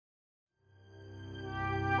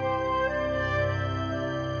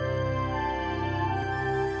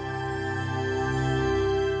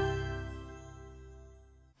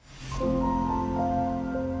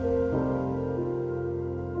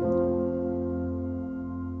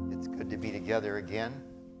Good to be together again.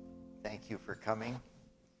 Thank you for coming.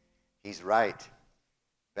 He's right.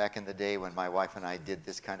 Back in the day when my wife and I did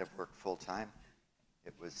this kind of work full time,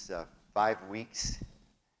 it was 5 weeks,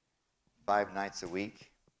 5 nights a week.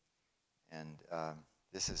 And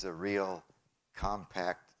this is a real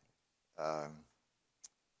compact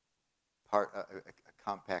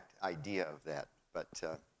compact idea of that. But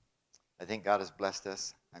I think God has blessed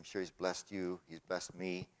us. I'm sure He's blessed you. He's blessed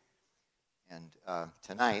me. And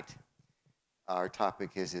tonight, our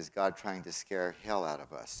topic is God trying to scare hell out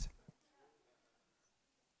of us?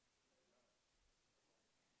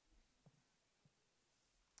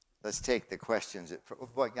 Let's take the questions.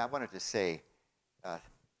 I wanted to say,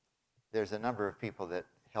 there's a number of people that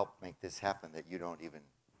help make this happen that you don't even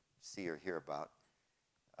see or hear about.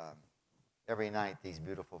 Every night, these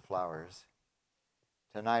beautiful flowers.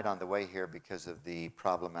 Tonight on the way here, because of the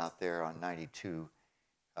problem out there on 92,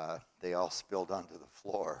 they all spilled onto the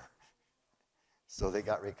floor. So they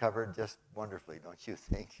got recovered just wonderfully, don't you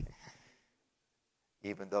think?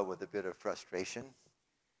 Even though with a bit of frustration.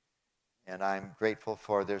 And I'm grateful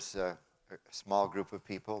for there's a small group of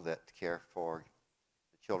people that care for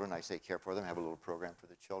the children. I say care for them, have a little program for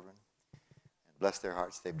the children. And bless their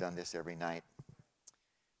hearts, they've done this every night.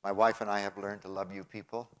 My wife and I have learned to love you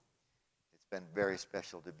people. It's been very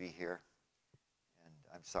special to be here. And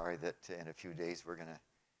I'm sorry that in a few days we're going to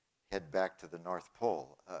head back to the North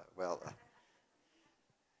Pole.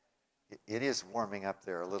 It is warming up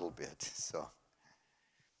there a little bit.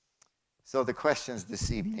 So the questions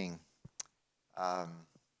this evening,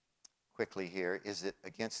 quickly here, is it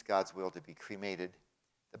against God's will to be cremated?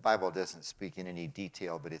 The Bible doesn't speak in any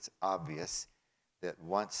detail, but it's obvious that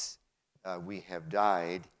once we have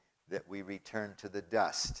died, that we return to the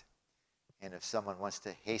dust. And if someone wants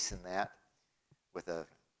to hasten that with a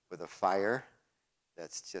fire,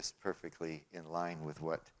 that's just perfectly in line with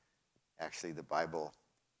what actually the Bible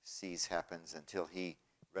sees happens until He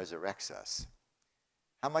resurrects us.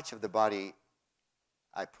 How much of the body,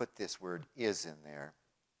 I put this word is in there,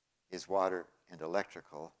 is water and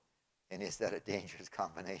electrical, and is that a dangerous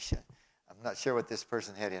combination? I'm not sure what this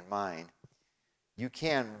person had in mind. You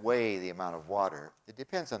can weigh the amount of water. It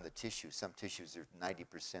depends on the tissue. Some tissues are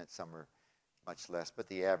 90%, some are much less, but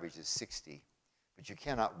the average is 60. But you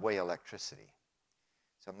cannot weigh electricity.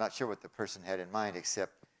 So I'm not sure what the person had in mind,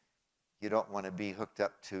 except you don't want to be hooked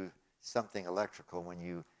up to something electrical when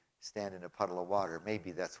you stand in a puddle of water.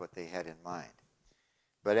 Maybe that's what they had in mind.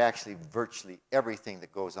 But actually, virtually everything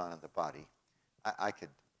that goes on in the body, I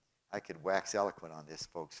could wax eloquent on this,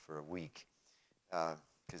 folks, for a week,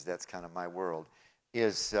 because that's kind of my world,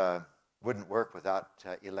 wouldn't work without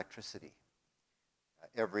electricity.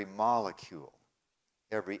 Every molecule,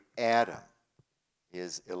 every atom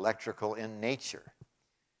is electrical in nature.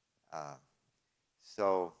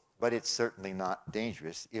 But it's certainly not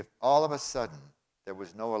dangerous. If all of a sudden there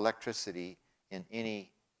was no electricity in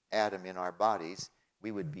any atom in our bodies,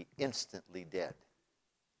 we would be instantly dead.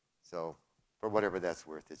 So, for whatever that's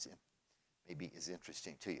worth, maybe is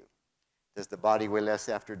interesting to you. Does the body weigh less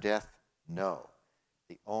after death? No.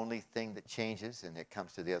 The only thing that changes, and it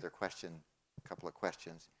comes to the other question, a couple of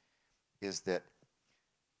questions, is that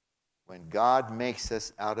when God makes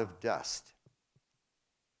us out of dust,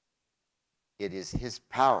 it is His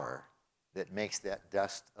power that makes that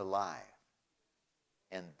dust alive.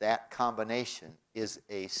 And that combination is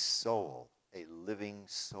a soul, a living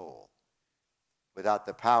soul. Without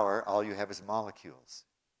the power, all you have is molecules.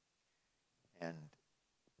 And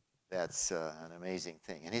that's an amazing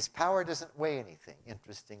thing. And His power doesn't weigh anything,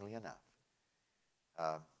 interestingly enough.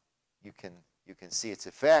 You can see its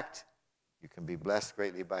effect. You can be blessed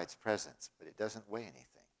greatly by its presence, but it doesn't weigh anything.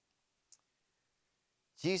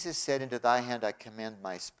 Jesus said, "Into thy hand I commend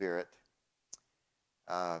my spirit."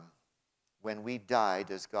 When we die,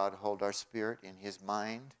 does God hold our spirit in His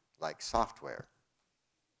mind like software?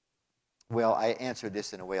 Well, I answered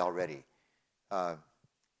this in a way already.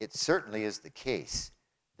 It certainly is the case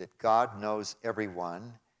that God knows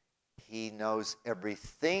everyone. He knows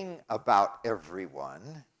everything about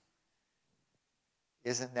everyone.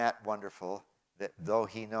 Isn't that wonderful that though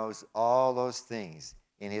He knows all those things,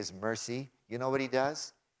 in His mercy, you know what He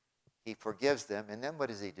does? He forgives them, and then what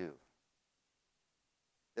does He do?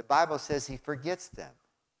 The Bible says He forgets them.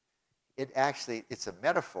 It's a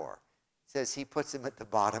metaphor. It says He puts them at the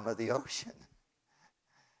bottom of the ocean.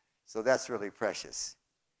 So that's really precious,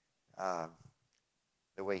 the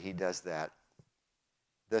way He does that.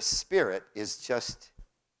 The Spirit is just,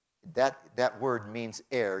 that word means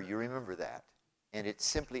air, you remember that. And it's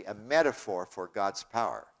simply a metaphor for God's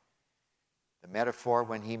power. The metaphor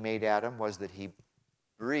when He made Adam was that He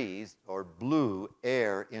breathed or blew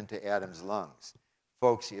air into Adam's lungs.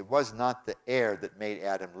 Folks, it was not the air that made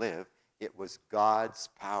Adam live. It was God's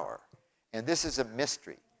power. And this is a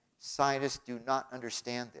mystery. Scientists do not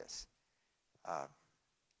understand this.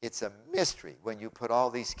 It's a mystery when you put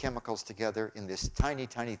all these chemicals together in this tiny,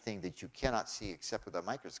 tiny thing that you cannot see except with a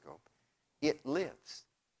microscope. It lives.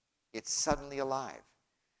 It's suddenly alive.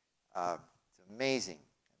 It's an amazing,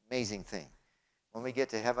 amazing thing. When we get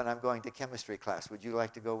to heaven, I'm going to chemistry class. Would you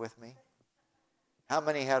like to go with me? How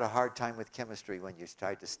many had a hard time with chemistry when you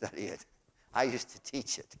tried to study it? I used to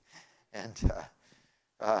teach it. And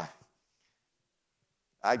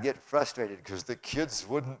I'd get frustrated because the kids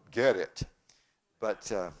wouldn't get it.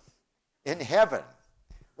 But in heaven,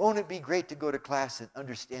 won't it be great to go to class and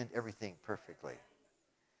understand everything perfectly?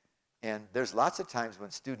 And there's lots of times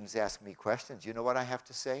when students ask me questions. You know what I have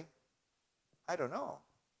to say? I don't know.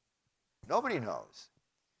 Nobody knows.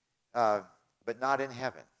 But not in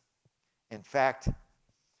heaven. In fact,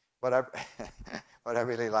 what I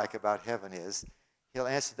really like about heaven is he'll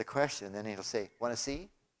answer the question, and then he'll say, want to see?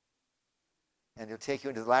 And he'll take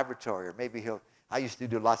you into the laboratory, or maybe I used to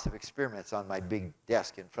do lots of experiments on my big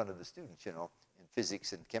desk in front of the students, in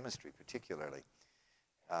physics and chemistry particularly.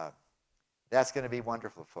 That's going to be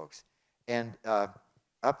wonderful, folks. And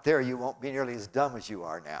up there, you won't be nearly as dumb as you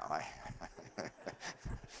are now.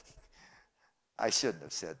 I shouldn't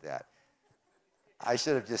have said that. I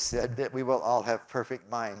should have just said that we will all have perfect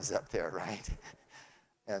minds up there, right?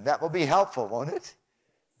 And that will be helpful, won't it?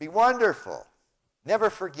 Be wonderful. Never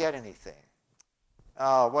forget anything.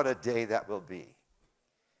 Oh, what a day that will be.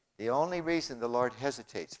 The only reason the Lord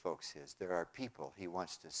hesitates, folks, is there are people he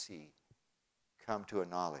wants to see come to a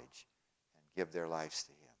knowledge and give their lives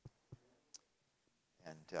to him.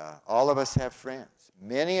 And all of us have friends.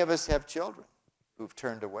 Many of us have children who've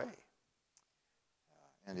turned away.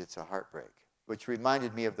 And it's a heartbreak, which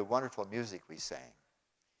reminded me of the wonderful music we sang.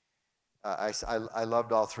 I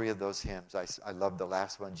loved all three of those hymns. I loved the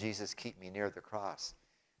last one, Jesus, Keep Me Near the Cross.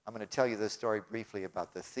 I'm going to tell you this story briefly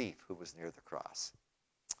about the thief who was near the cross.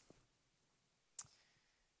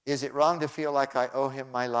 Is it wrong to feel like I owe him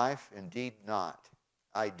my life? Indeed not.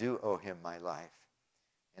 I do owe him my life,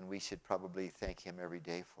 and we should probably thank him every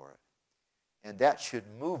day for it. And that should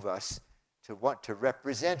move us to want to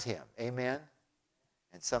represent him. Amen?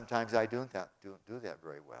 And sometimes I don't do that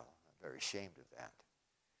very well. I'm very ashamed of that.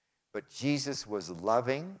 But Jesus was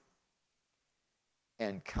loving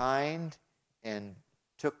and kind and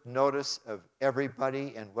took notice of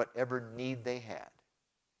everybody and whatever need they had.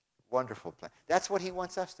 Wonderful plan. That's what he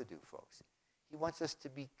wants us to do, folks. He wants us to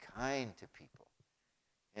be kind to people.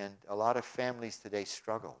 And a lot of families today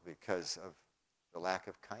struggle because of the lack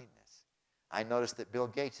of kindness. I noticed that Bill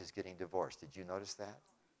Gates is getting divorced. Did you notice that?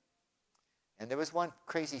 And there was one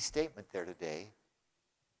crazy statement there today.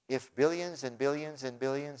 If billions and billions and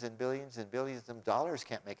billions and billions and billions of dollars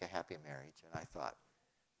can't make a happy marriage. And I thought,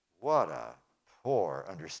 what a poor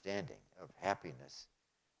understanding of happiness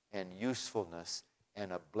and usefulness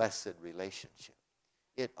and a blessed relationship.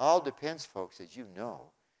 It all depends, folks, as you know.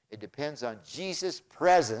 It depends on Jesus'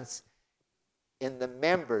 presence in the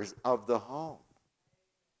members of the home.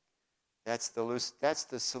 That's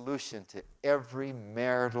the solution to every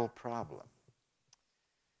marital problem.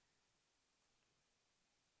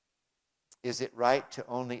 Is it right to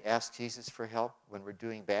only ask Jesus for help when we're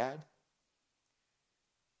doing bad?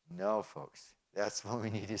 No, folks. That's when we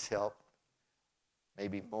need his help.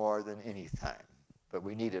 Maybe more than any time. But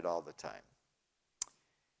we need it all the time.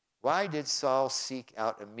 Why did Saul seek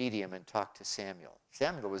out a medium and talk to Samuel?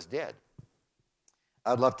 Samuel was dead.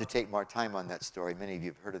 I'd love to take more time on that story. Many of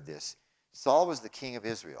you have heard of this. Saul was the king of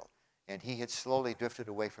Israel, and he had slowly drifted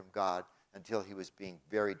away from God until he was being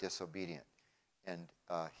very disobedient. And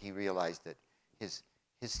he realized that his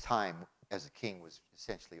time as a king was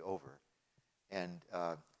essentially over. And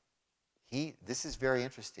this is very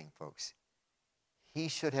interesting, folks. He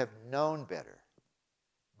should have known better,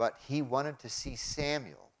 but he wanted to see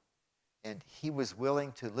Samuel, and he was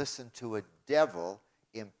willing to listen to a devil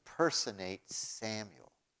impersonate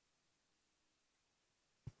Samuel.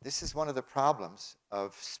 This is one of the problems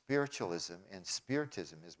of spiritualism and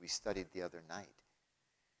spiritism, as we studied the other night.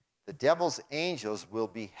 The devil's angels will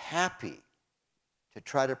be happy to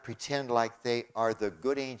try to pretend like they are the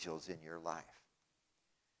good angels in your life.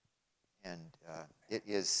 And it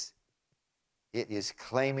is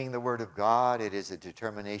claiming the Word of God. It is a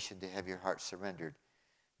determination to have your heart surrendered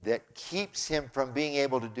that keeps him from being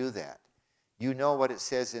able to do that. You know what it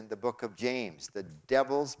says in the book of James. The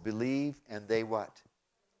devils believe and they what?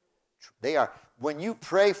 They are, when you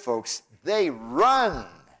pray, folks, they run.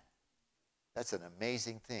 That's an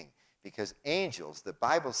amazing thing. Because angels, the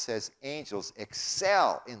Bible says angels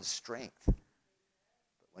excel in strength. But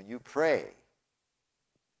when you pray,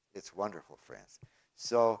 it's wonderful, friends.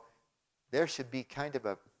 So there should be kind of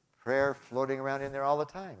a prayer floating around in there all the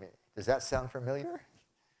time. Does that sound familiar?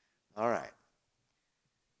 All right.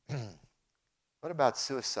 What about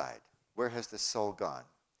suicide? Where has the soul gone?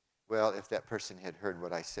 Well, if that person had heard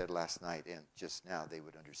what I said last night and just now, they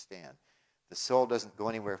would understand. The soul doesn't go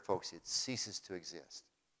anywhere, folks. It ceases to exist.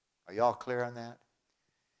 Are you all clear on that?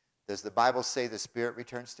 Does the Bible say the spirit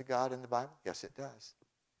returns to God in the Bible? Yes, it does.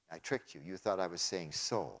 I tricked you. You thought I was saying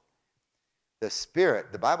soul. The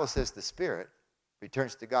spirit, the Bible says the spirit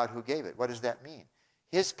returns to God who gave it. What does that mean?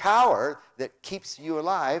 His power that keeps you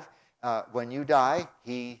alive, when you die,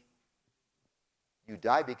 you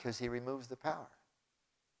die because he removes the power.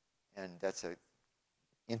 And that's an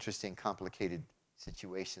interesting, complicated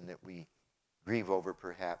situation that we grieve over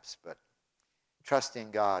perhaps, but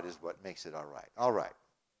trusting God is what makes it all right. All right.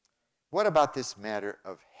 What about this matter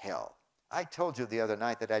of hell? I told you the other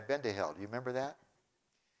night that I'd been to hell. Do you remember that?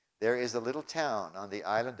 There is a little town on the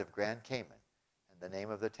island of Grand Cayman, and the name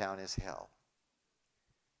of the town is Hell.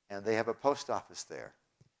 And they have a post office there.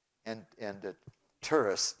 And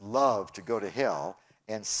tourists love to go to hell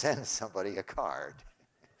and send somebody a card.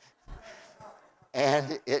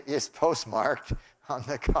 And it is postmarked on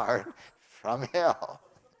the card, from hell.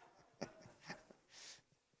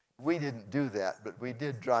 We didn't do that, but we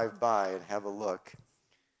did drive by and have a look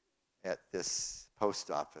at this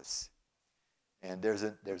post office. And there's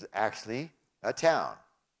actually a town.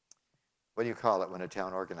 What do you call it when a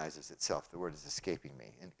town organizes itself? The word is escaping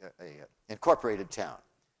me. An incorporated town.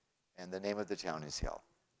 And the name of the town is Hell.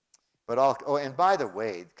 But and by the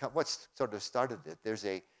way, what sort of started it? There's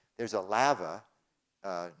a lava,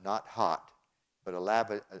 not hot, but a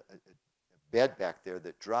lava a bed back there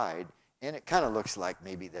that dried, and it kind of looks like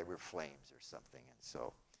maybe there were flames or something, and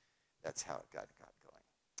so that's how it got going.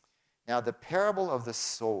 Now, the parable of the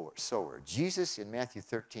sower. Jesus in Matthew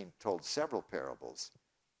 13 told several parables,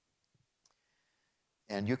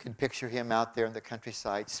 and you can picture him out there in the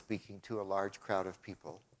countryside speaking to a large crowd of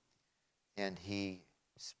people, and he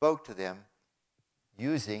spoke to them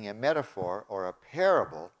using a metaphor or a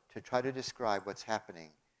parable to try to describe what's happening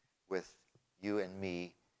with you and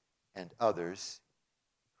me and others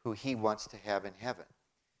who he wants to have in heaven.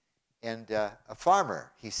 And a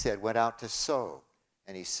farmer, he said, went out to sow,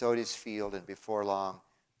 and he sowed his field, and before long,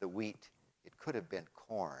 the wheat, it could have been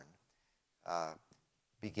corn,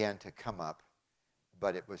 began to come up,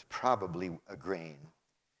 but it was probably a grain,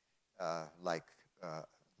 like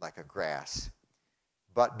a grass.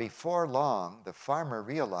 But before long, the farmer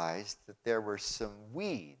realized that there were some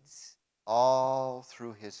weeds all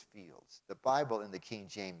through his fields. The Bible in the King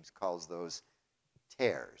James calls those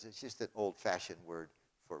tares. It's just an old-fashioned word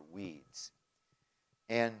for weeds.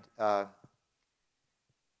 And the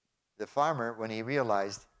farmer, when he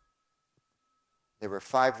realized there were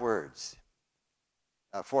 4 words,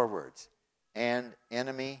 and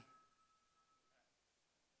enemy,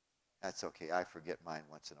 that's okay, I forget mine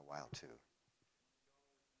once in a while too.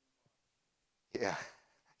 Yeah,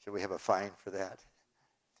 should we have a fine for that?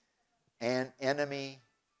 An enemy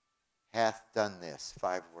hath done this,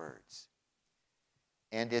 5 words.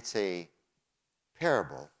 And it's a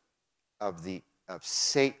parable of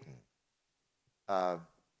Satan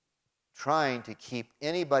trying to keep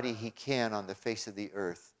anybody he can on the face of the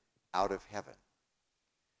earth out of heaven.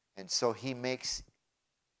 And so he makes,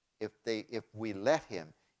 if we let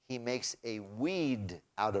him, he makes a weed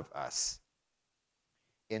out of us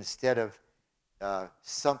instead of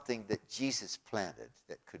something that Jesus planted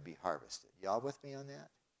that could be harvested. Y'all with me on that?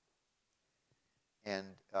 And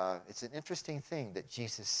it's an interesting thing that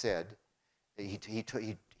Jesus said. He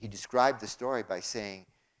described the story by saying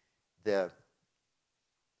the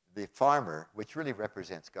farmer, which really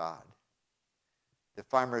represents God, the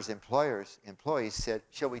farmer's employees said,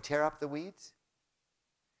 "Shall we tear up the weeds?"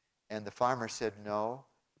 And the farmer said, "No.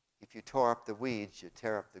 If you tore up the weeds, you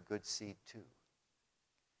tear up the good seed too."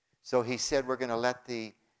 So he said, we're going to let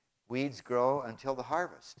the weeds grow until the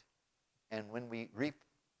harvest. And when we reap,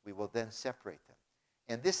 we will then separate them.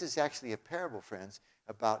 And this is actually a parable, friends,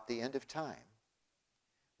 about the end of time.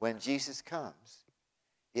 When Jesus comes,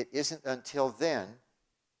 it isn't until then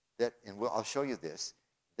that, and I'll show you this,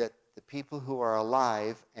 that the people who are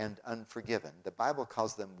alive and unforgiven, the Bible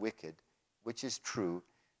calls them wicked, which is true.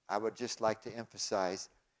 I would just like to emphasize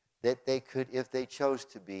that they could, if they chose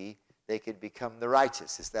to be, they could become the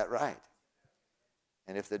righteous. Is that right?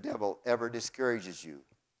 And if the devil ever discourages you,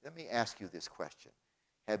 let me ask you this question.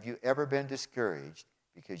 Have you ever been discouraged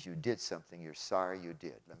because you did something you're sorry you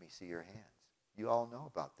did? Let me see your hands. You all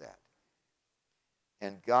know about that.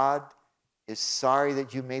 And God is sorry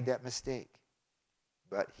that you made that mistake.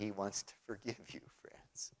 But he wants to forgive you,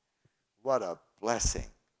 friends. What a blessing.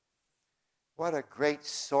 What a great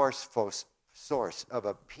source of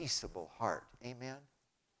a peaceable heart. Amen.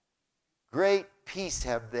 Great peace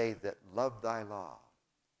have they that love thy law.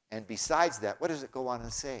 And besides that, what does it go on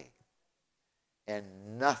and say? And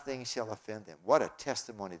nothing shall offend them. What a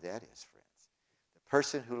testimony that is, friends. The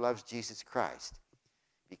person who loves Jesus Christ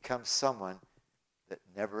becomes someone that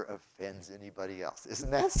never offends anybody else.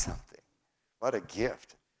 Isn't that something? What a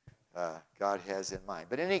gift God has in mind.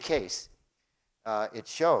 But in any case, it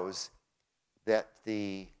shows that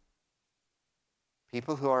the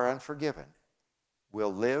people who are unforgiven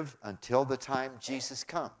will live until the time Jesus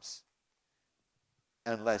comes,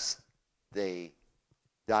 unless they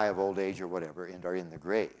die of old age or whatever and are in the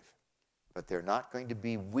grave. But they're not going to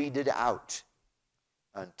be weeded out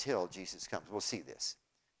until Jesus comes. We'll see this.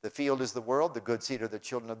 The field is the world, the good seed are the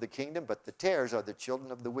children of the kingdom, but the tares are the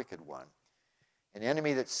children of the wicked one. An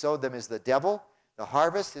enemy that sowed them is the devil. The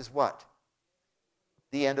harvest is what?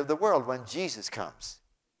 The end of the world, when Jesus comes.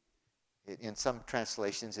 In some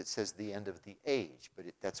translations it says the end of the age, but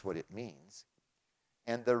that's what it means.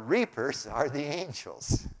 And the reapers are the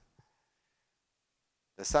angels.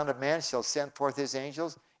 The Son of Man shall send forth his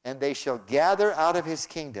angels, and they shall gather out of his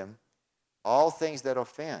kingdom all things that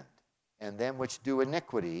offend, and them which do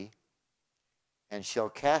iniquity, and shall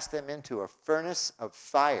cast them into a furnace of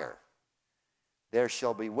fire. There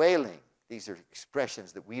shall be wailing. These are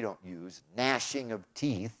expressions that we don't use. Gnashing of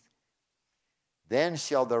teeth. Then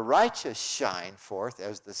shall the righteous shine forth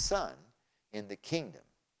as the sun in the kingdom.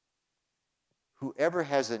 Whoever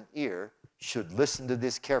has an ear should listen to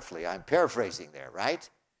this carefully. I'm paraphrasing there, right?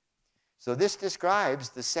 So this describes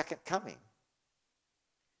the second coming,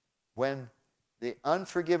 when the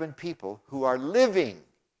unforgiven people who are living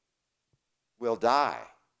will die.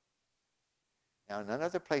 Now, in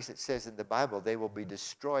another place it says in the Bible, they will be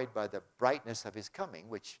destroyed by the brightness of his coming,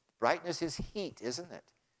 which brightness is heat, isn't it?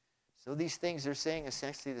 So these things are saying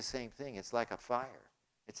essentially the same thing. It's like a fire.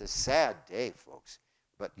 It's a sad day, folks,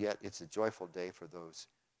 but yet it's a joyful day for those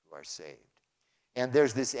who are saved. And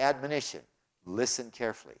there's this admonition. Listen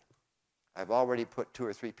carefully. I've already put 2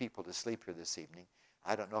 or 3 people to sleep here this evening.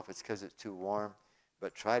 I don't know if it's because it's too warm,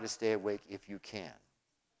 but try to stay awake if you can.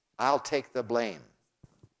 I'll take the blame.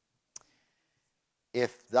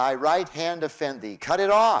 If thy right hand offend thee, cut it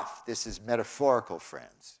off. This is metaphorical,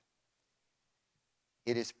 friends.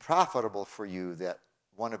 It is profitable for you that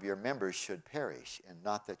one of your members should perish, and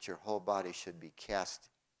not that your whole body should be cast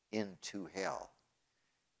into hell.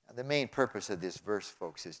 Now, the main purpose of this verse,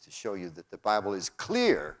 folks, is to show you that the Bible is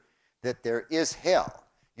clear that there is hell.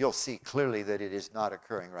 You'll see clearly that it is not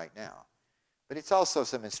occurring right now. But it's also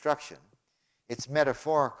some instruction. It's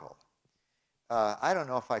metaphorical. I don't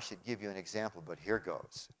know if I should give you an example, but here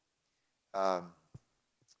goes. I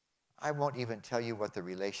won't even tell you what the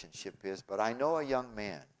relationship is, but I know a young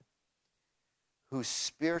man whose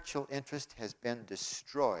spiritual interest has been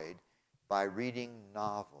destroyed by reading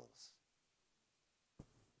novels.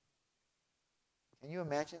 Can you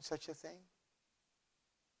imagine such a thing?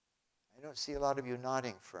 I don't see a lot of you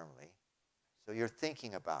nodding firmly, so you're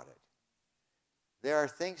thinking about it. There are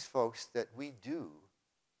things, folks, that we do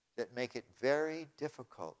that make it very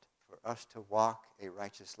difficult for us to walk a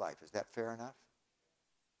righteous life. Is that fair enough?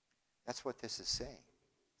 That's what this is saying.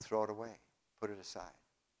 Throw it away. Put it aside.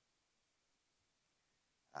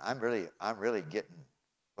 I'm really getting,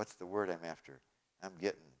 what's the word I'm after? I'm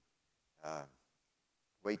getting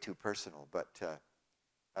way too personal, but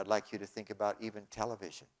I'd like you to think about even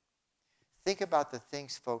television. Think about the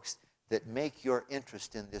things, folks, that make your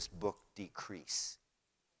interest in this book decrease.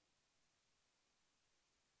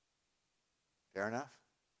 Fair enough?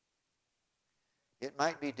 It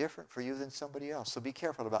might be different for you than somebody else. So be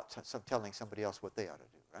careful about telling somebody else what they ought to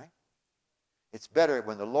do, right? It's better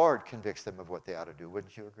when the Lord convicts them of what they ought to do.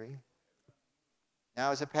 Wouldn't you agree?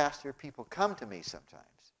 Now, as a pastor, people come to me sometimes,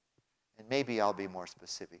 and maybe I'll be more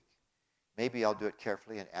specific. Maybe I'll do it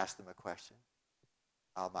carefully and ask them a question.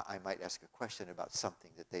 I might ask a question about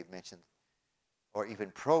something that they've mentioned, or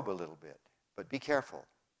even probe a little bit. But be careful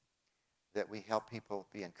that we help people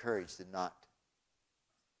be encouraged and not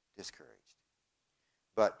discouraged.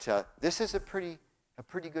 But this is a pretty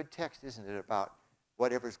good text, isn't it, about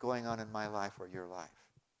whatever's going on in my life or your life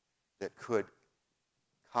that could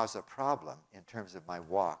cause a problem in terms of my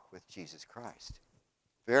walk with Jesus Christ.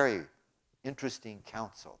 Very interesting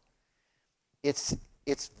counsel.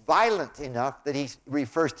 It's violent enough that he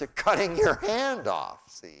refers to cutting your hand off,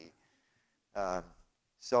 see. And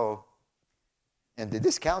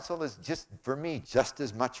this counsel is just, for me, just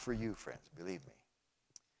as much for you, friends, believe me.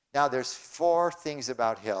 Now, there's 4 things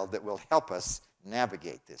about hell that will help us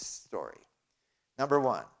navigate this story. Number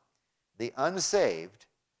 1, the unsaved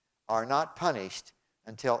are not punished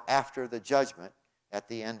until after the judgment at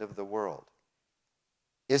the end of the world.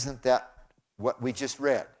 Isn't that what we just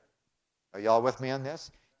read? Are y'all with me on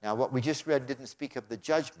this? Now, what we just read didn't speak of the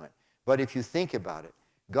judgment, but if you think about it,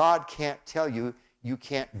 God can't tell you you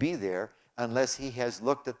can't be there unless he has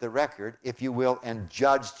looked at the record, if you will, and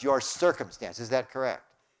judged your circumstance. Is that correct?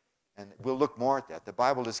 And we'll look more at that. The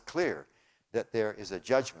Bible is clear that there is a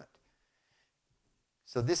judgment.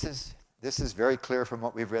 So this is very clear from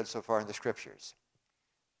what we've read so far in the Scriptures.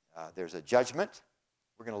 There's a judgment.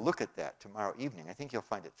 We're going to look at that tomorrow evening. I think you'll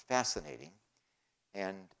find it fascinating.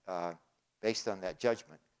 And based on that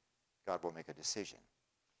judgment, God will make a decision.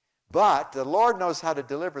 But the Lord knows how to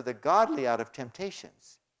deliver the godly out of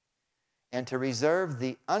temptations and to reserve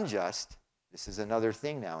the unjust, this is another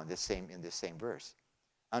thing now in this same verse,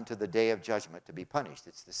 unto the day of judgment to be punished.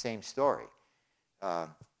 It's the same story.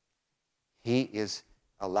 He is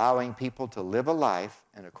allowing people to live a life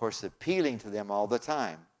and, of course, appealing to them all the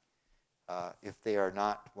time if they are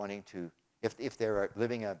not wanting to, if they are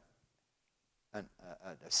living a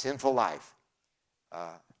sinful life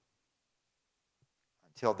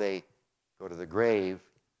until they go to the grave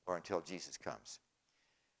or until Jesus comes.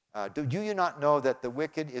 Do you not know that the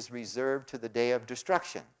wicked is reserved to the day of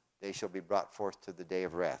destruction? They shall be brought forth to the day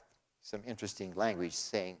of wrath. Some interesting language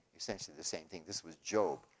saying essentially the same thing. This was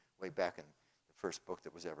Job way back in the first book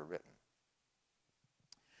that was ever written.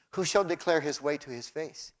 Who shall declare his way to his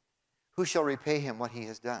face? Who shall repay him what he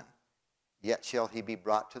has done? Yet shall he be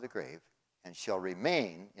brought to the grave and shall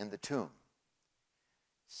remain in the tomb.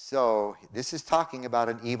 So this is talking about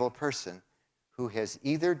an evil person who has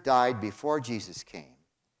either died before Jesus came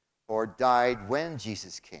or died when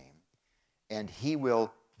Jesus came, and he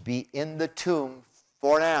will be in the tomb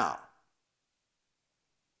for now.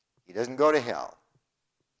 He doesn't go to hell,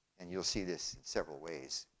 and you'll see this in several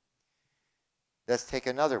ways. Let's take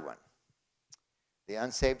another one. The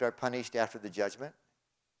unsaved are punished after the judgment.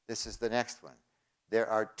 This is the next one. There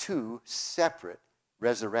are 2 separate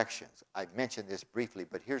resurrections. I've mentioned this briefly,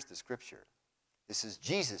 but here's the scripture. This is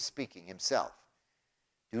Jesus speaking himself.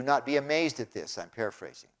 Do not be amazed at this, I'm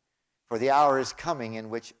paraphrasing. For the hour is coming in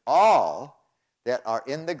which all that are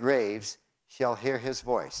in the graves shall hear his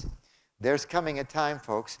voice. There's coming a time,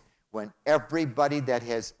 folks, when everybody that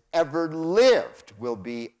has ever lived will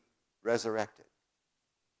be resurrected.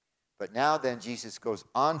 But now then, Jesus goes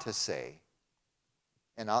on to say,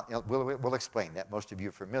 and we'll explain that. Most of you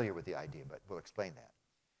are familiar with the idea, but we'll explain that.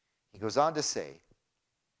 He goes on to say,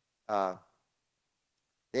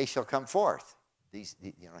 they shall come forth.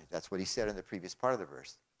 That's what he said in the previous part of the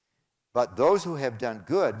verse. But those who have done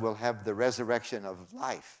good will have the resurrection of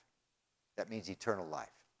life. That means eternal life.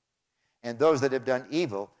 And those that have done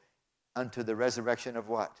evil unto the resurrection of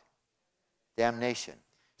what? Damnation.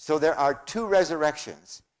 So there are 2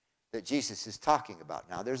 resurrections that Jesus is talking about.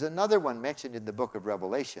 Now, there's another one mentioned in the book of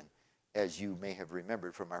Revelation, as you may have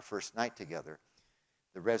remembered from our first night together,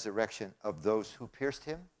 the resurrection of those who pierced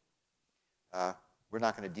him. We're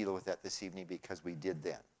not going to deal with that this evening because we did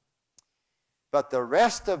then. But the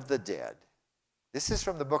rest of the dead, this is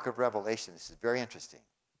from the book of Revelation. This is very interesting.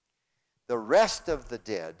 The rest of the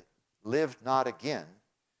dead lived not again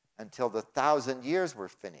until the 1,000 years were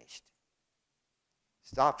finished.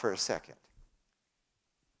 Stop for a second.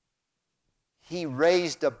 He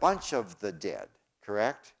raised a bunch of the dead,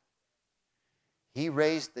 correct? He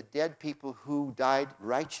raised the dead people who died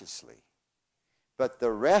righteously. But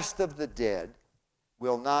the rest of the dead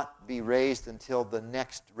will not be raised until the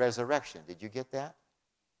next resurrection. Did you get that?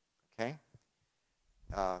 Okay.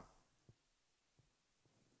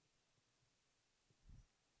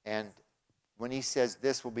 And when he says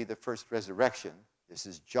this will be the first resurrection, this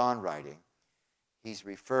is John writing, he's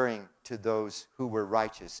referring to those who were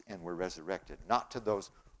righteous and were resurrected, not to those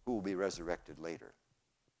who will be resurrected later.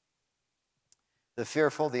 The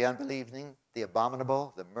fearful, the unbelieving, the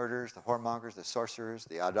abominable, the murderers, the whoremongers, the sorcerers,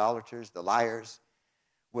 the idolaters, the liars,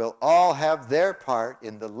 will all have their part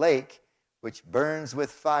in the lake which burns with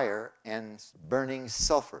fire and burning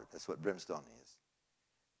sulfur. That's what brimstone is.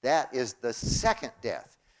 That is the second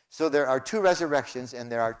death. So there are 2 resurrections and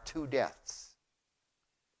there are 2 deaths.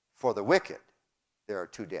 For the wicked, there are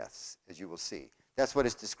 2 deaths, as you will see. That's what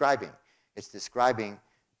it's describing. It's describing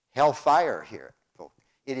hellfire here.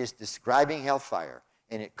 It is describing hellfire,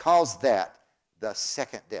 and it calls that the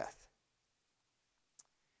second death.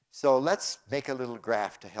 So let's make a little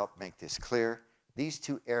graph to help make this clear. These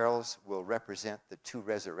 2 arrows will represent the 2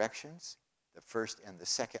 resurrections, the first and the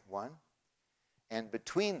second one. And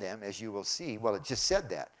between them, as you will see, well, it just said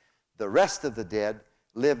that. The rest of the dead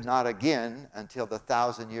lived not again until the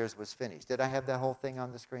 1,000 years was finished. Did I have that whole thing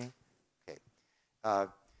on the screen? Okay.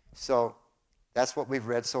 So that's what we've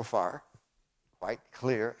read so far. Quite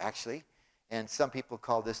clear, actually. And some people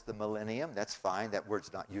call this the millennium. That's fine. That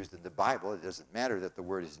word's not used in the Bible. It doesn't matter that the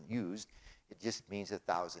word isn't used. It just means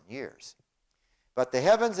 1,000 years. But the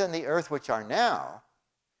heavens and the earth, which are now,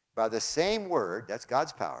 by the same word, that's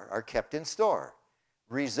God's power, are kept in store,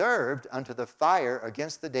 reserved unto the fire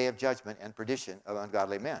against the day of judgment and perdition of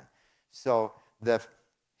ungodly men. So the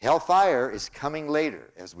hellfire is coming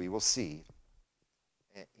later, as we will see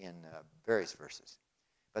in various verses.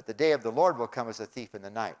 But the day of the Lord will come as a thief in the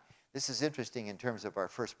night. This is interesting in terms of our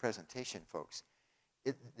first presentation, folks.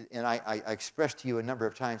 And I expressed to you a number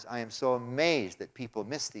of times, I am so amazed that people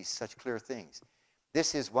miss these such clear things.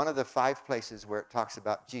 This is one of the 5 places where it talks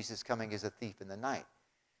about Jesus coming as a thief in the night.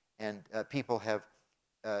 And people have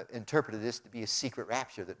interpreted this to be a secret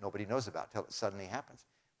rapture that nobody knows about until it suddenly happens.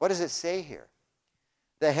 What does it say here?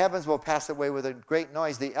 The heavens will pass away with a great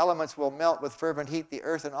noise. The elements will melt with fervent heat. The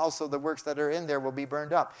earth and also the works that are in there will be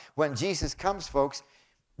burned up. When Jesus comes, folks,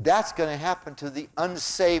 that's going to happen to the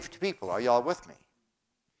unsaved people. Are y'all with me?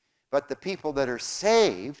 But the people that are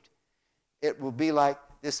saved, it will be like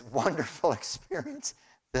this wonderful experience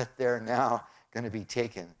that they're now going to be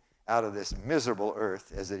taken out of this miserable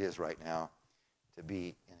earth as it is right now to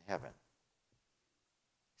be in heaven.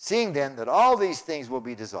 Seeing then that all these things will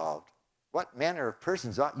be dissolved, what manner of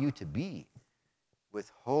persons ought you to be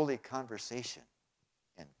with holy conversation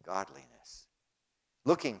and godliness,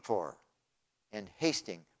 looking for and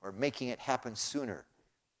hasting or making it happen sooner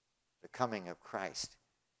the coming of Christ,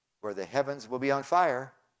 where the heavens will be on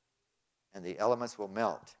fire and the elements will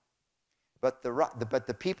melt. But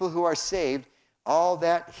the people who are saved, all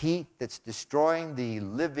that heat that's destroying the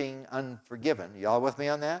living unforgiven, y'all with me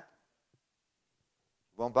on that?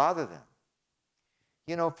 Won't bother them.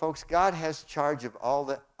 You know, folks, God has charge of all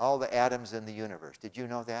the atoms in the universe. Did you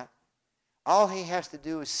know that? All he has to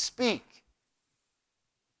do is speak.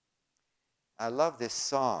 I love this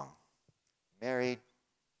song, Married,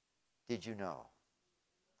 Did You Know?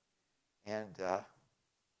 And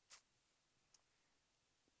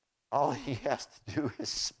all he has to do is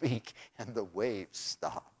speak and the waves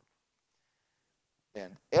stop.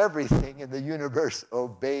 And everything in the universe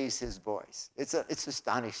obeys his voice. It's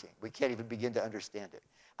astonishing. We can't even begin to understand it.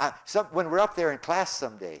 When we're up there in class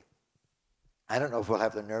someday, I don't know if we'll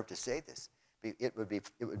have the nerve to say this. It would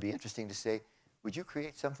be interesting to say, would you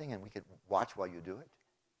create something and we could watch while you do it?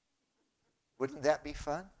 Wouldn't that be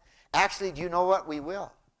fun? Actually, do you know what? We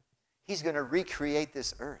will. He's going to recreate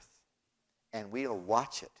this earth, and we'll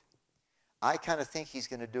watch it. I kind of think he's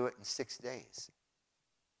going to do it in 6 days.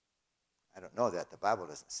 I don't know that. The Bible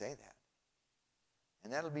doesn't say that.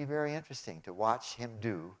 And that'll be very interesting to watch him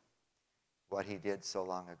do what he did so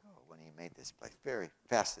long ago when he made this place. Very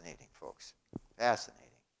fascinating, folks. Fascinating.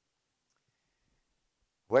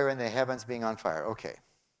 Wherein the heavens being on fire. Okay.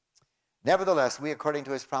 Nevertheless, we, according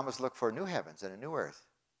to his promise, look for new heavens and a new earth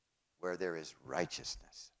where there is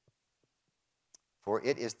righteousness. For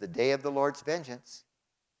it is the day of the Lord's vengeance.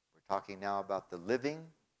 We're talking now about the living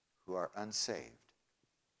who are unsaved.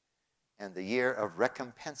 And the year of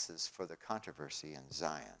recompenses for the controversy in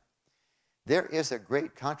Zion. There is a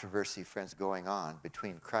great controversy, friends, going on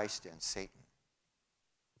between Christ and Satan.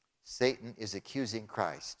 Satan is accusing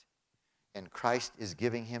Christ, and Christ is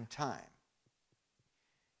giving him time.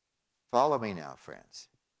 Follow me now, friends.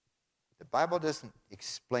 The Bible doesn't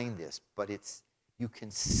explain this, but you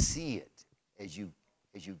can see it as you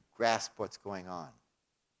grasp what's going on.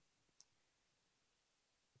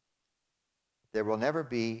 There will never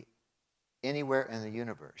be anywhere in the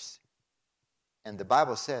universe. And the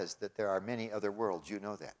Bible says that there are many other worlds. You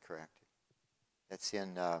know that, correct? That's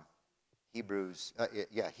in Hebrews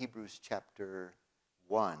chapter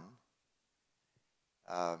 1.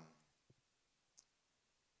 I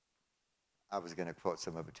was going to quote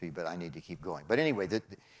some of it to you, but I need to keep going. But anyway,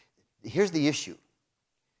 here's the issue.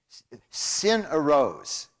 Sin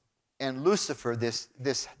arose, and Lucifer,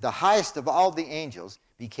 the highest of all the angels,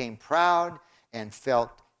 became proud and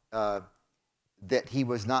felt that he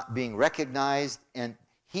was not being recognized, and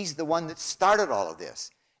he's the one that started all of this.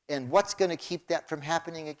 And what's going to keep that from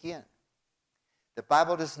happening again? The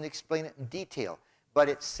Bible doesn't explain it in detail, but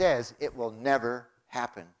it says it will never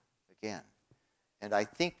happen again. And I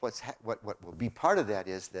think what will be part of that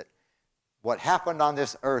is that what happened on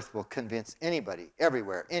this earth will convince anybody,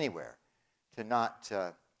 everywhere, anywhere, to not,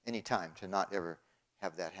 anytime, to not ever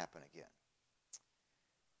have that happen again.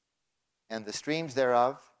 And the streams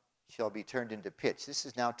thereof shall be turned into pitch. This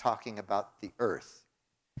is now talking about the earth.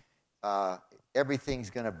 everything's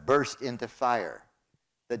going to burst into fire.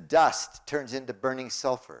 The dust turns into burning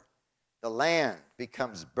sulfur. The land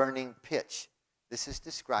becomes burning pitch. This is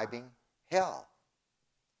describing hell.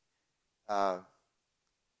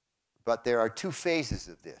 But there are two phases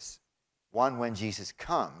of this. One when Jesus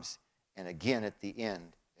comes, and again at the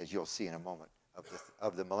end, as you'll see in a moment,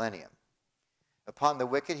 of the millennium. Upon the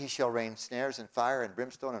wicked he shall rain snares and fire and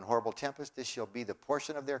brimstone and horrible tempest. This shall be the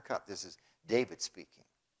portion of their cup. This is David speaking.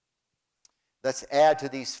 Let's add to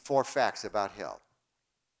these four facts about hell.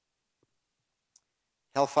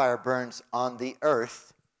 Hellfire burns on the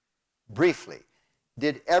earth briefly.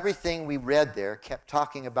 Did everything we read there kept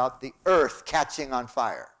talking about the earth catching on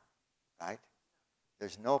fire, right?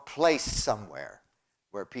 There's no place somewhere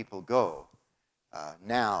where people go.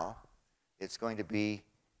 Now, it's going to be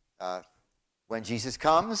when Jesus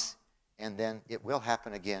comes, and then it will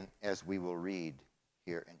happen again, as we will read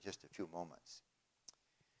here in just a few moments.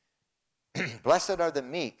 Blessed are the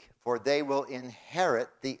meek, for they will inherit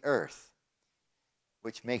the earth,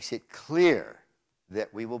 which makes it clear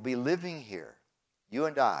that we will be living here. You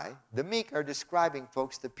and I, the meek, are describing,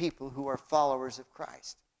 folks, the people who are followers of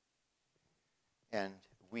Christ. And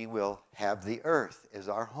we will have the earth as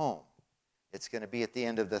our home. It's going to be at the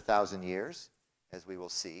end of the 1,000 years, as we will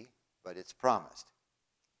see, but it's promised.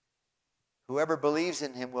 Whoever believes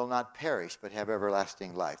in him will not perish, but have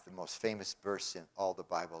everlasting life. The most famous verse in all the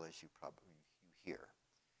Bible, as you probably hear.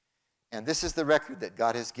 And this is the record that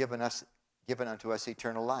God has given unto us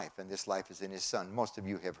eternal life, and this life is in his Son. Most of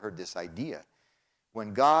you have heard this idea.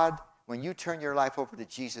 When you turn your life over to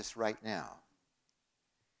Jesus right now,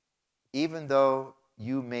 even though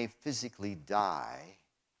you may physically die,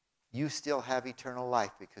 you still have eternal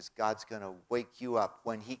life because God's going to wake you up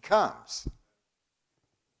when he comes.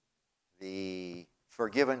 The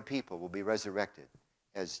forgiven people will be resurrected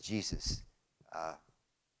as Jesus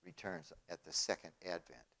returns at the second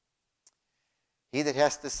advent. He that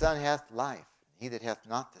hath the Son hath life. He that hath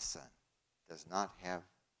not the Son does not have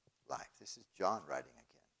life. This is John writing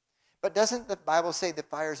again. But doesn't the Bible say the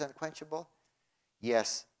fire is unquenchable?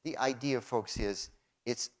 Yes. The idea, folks, is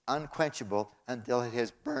it's unquenchable until it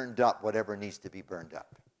has burned up whatever needs to be burned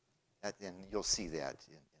up. And you'll see that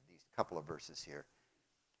in these couple of verses here.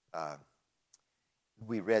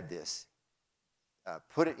 We read this.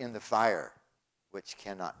 Put it in the fire, which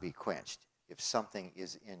cannot be quenched, if something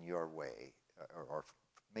is in your way or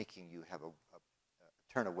making you have a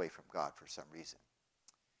turn away from God for some reason.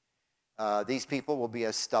 These people will be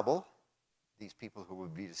as stubble, these people who will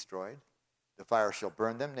be destroyed. The fire shall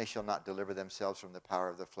burn them, they shall not deliver themselves from the power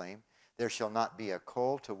of the flame. There shall not be a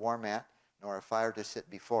coal to warm at, nor a fire to sit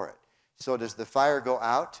before it. So does the fire go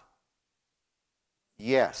out?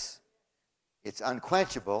 Yes. It's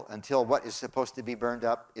unquenchable until what is supposed to be burned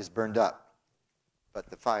up is burned up.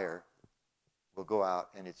 But the fire will go out,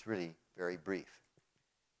 and it's really very brief.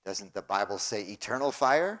 Doesn't the Bible say eternal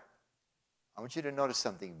fire? I want you to notice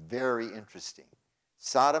something very interesting.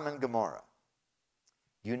 Sodom and Gomorrah.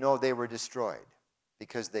 You know they were destroyed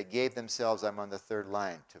because they gave themselves, I'm on the third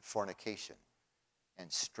line, to fornication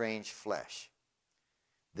and strange flesh.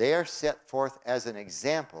 They are set forth as an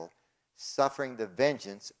example, suffering the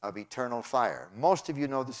vengeance of eternal fire. Most of you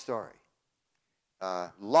know the story.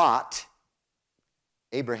 Lot,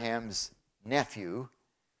 Abraham's nephew,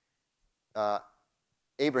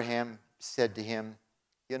 Abraham said to him,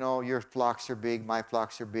 you know, your flocks are big, my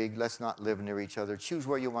flocks are big, let's not live near each other. Choose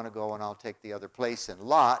where you want to go and I'll take the other place. And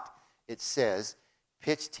Lot, it says,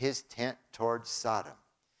 pitched his tent towards Sodom.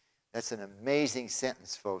 That's an amazing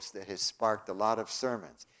sentence, folks, that has sparked a lot of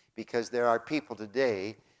sermons, because there are people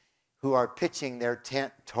today who are pitching their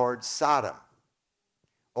tent towards Sodom.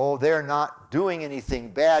 Oh, they're not doing anything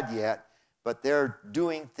bad yet, but they're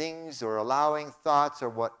doing things or allowing thoughts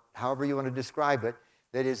or however you want to describe it,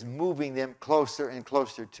 that is moving them closer and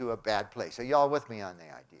closer to a bad place. Are y'all with me on the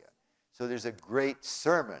idea? So there's a great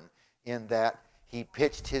sermon in that he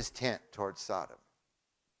pitched his tent towards Sodom.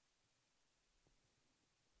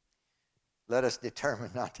 Let us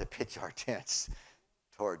determine not to pitch our tents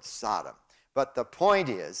towards Sodom. But the point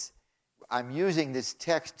is, I'm using this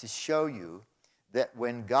text to show you that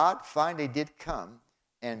when God finally did come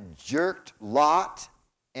and jerked Lot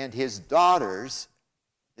and his daughters,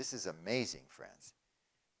 this is amazing, friends.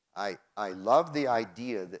 I love the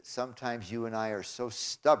idea that sometimes you and I are so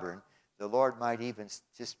stubborn, the Lord might even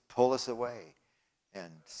just pull us away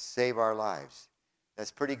and save our lives.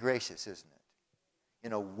 That's pretty gracious, isn't it? You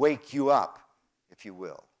know, wake you up, if you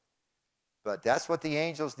will. But that's what the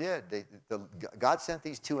angels did. God sent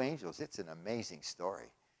these two angels. It's an amazing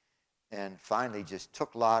story. And finally just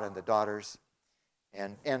took Lot and the daughters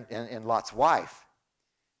and Lot's wife.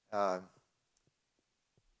 to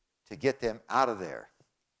get them out of there.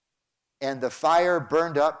 And the fire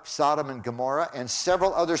burned up Sodom and Gomorrah and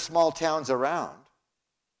several other small towns around.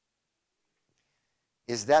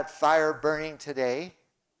 Is that fire burning today?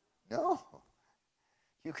 No.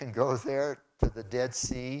 You can go there to the Dead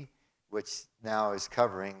Sea, which now is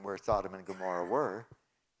covering where Sodom and Gomorrah were.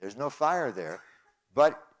 There's no fire there.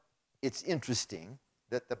 But it's interesting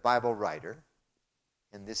that the Bible writer,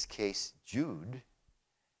 in this case Jude,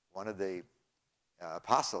 one of the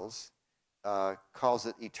apostles, calls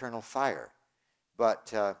it eternal fire.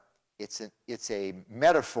 But it's a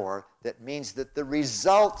metaphor that means that the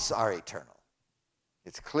results are eternal.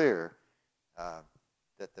 It's clear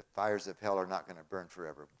that the fires of hell are not going to burn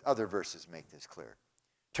forever. Other verses make this clear.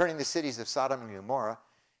 Turning the cities of Sodom and Gomorrah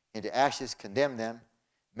into ashes, condemn them,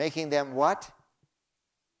 making them what?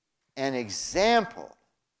 An example.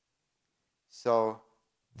 So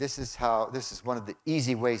this is one of the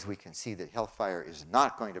easy ways we can see that hellfire is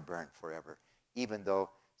not going to burn forever, even though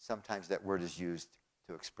sometimes that word is used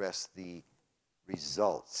to express the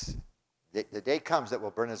results. The day comes that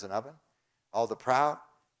will burn as an oven. All the proud,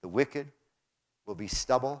 the wicked will be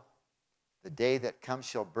stubble. The day that comes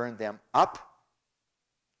shall burn them up.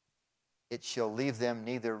 It shall leave them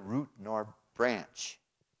neither root nor branch.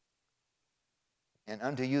 And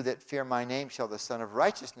unto you that fear my name shall the Son of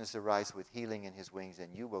Righteousness arise with healing in his wings,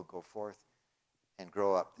 and you will go forth and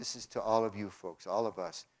grow up. This is to all of you folks, all of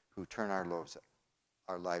us who turn our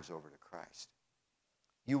lives over to Christ.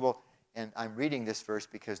 You will, and I'm reading this verse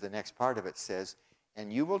because the next part of it says,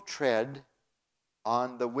 and you will tread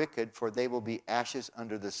on the wicked, for they will be ashes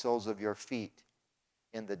under the soles of your feet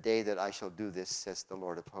in the day that I shall do this, says the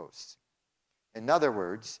Lord of hosts. In other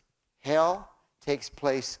words, hell takes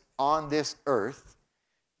place on this earth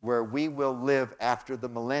where we will live after the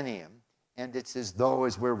millennium, and it's as though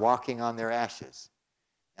as we're walking on their ashes.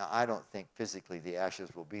 Now, I don't think physically the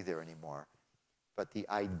ashes will be there anymore, but the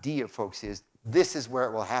idea, folks, is this is where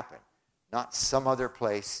it will happen, not some other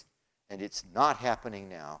place, and it's not happening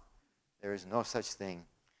now. There is no such thing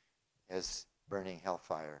as burning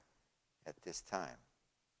hellfire at this time.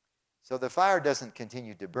 So the fire doesn't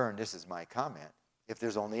continue to burn, this is my comment, if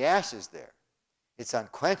there's only ashes there. It's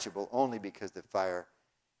unquenchable only because the fire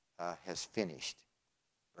has finished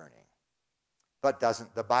burning. But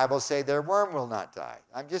doesn't the Bible say their worm will not die?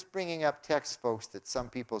 I'm just bringing up texts, folks, that some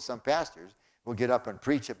people, some pastors, will get up and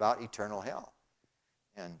preach about eternal hell.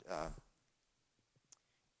 And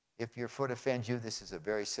if your foot offends you, this is a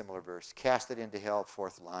very similar verse. Cast it into hell,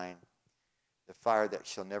 fourth line, the fire that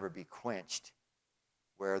shall never be quenched,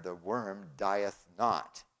 where the worm dieth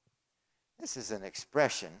not. This is an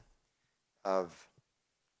expression of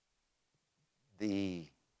the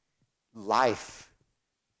life,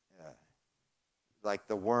 like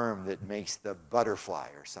the worm that makes the butterfly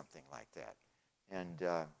or something like that.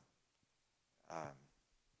 And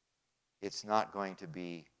it's not going to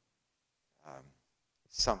be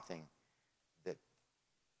something that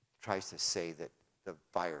tries to say that the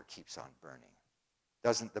fire keeps on burning.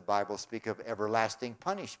 Doesn't the Bible speak of everlasting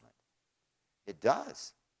punishment? It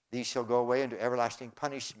does. These shall go away into everlasting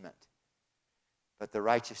punishment, but the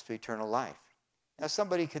righteous to eternal life. Now,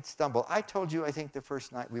 somebody could stumble. I told you, I think the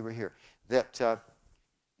first night we were here, that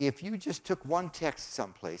if you just took one text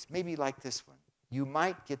someplace, maybe like this one, you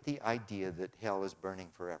might get the idea that hell is burning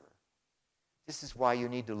forever. This is why you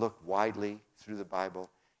need to look widely through the Bible.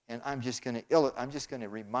 And I'm just going to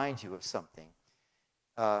remind you of something.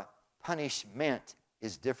 Punishment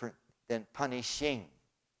is different than punishing.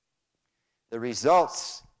 The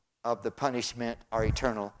results of the punishment are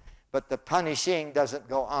eternal, but the punishing doesn't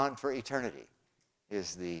go on for eternity,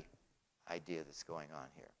 is the idea that's going on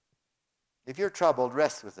here. If you're troubled,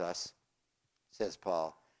 rest with us, says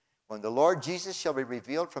Paul, when the Lord Jesus shall be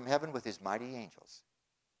revealed from heaven with his mighty angels.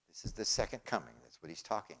 This is the second coming. That's what he's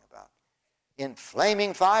talking about. In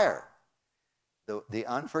flaming fire, the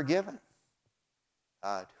unforgiven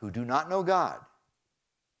who do not know God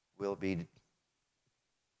will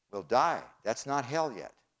die. That's not hell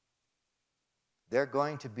yet. They're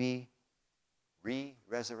going to be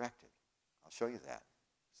re-resurrected. I'll show you that.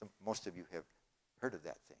 Most of you have heard of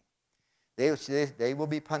that thing. They will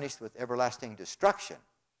be punished with everlasting destruction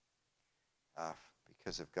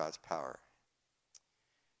because of God's power.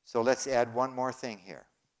 So let's add one more thing here.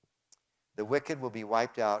 The wicked will be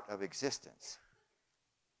wiped out of existence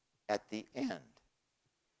at the end.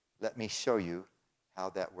 Let me show you how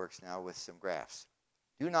that works now with some graphs.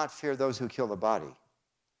 Do not fear those who kill the body.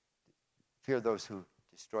 Fear those who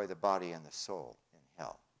destroy the body and the soul in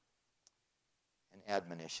hell. An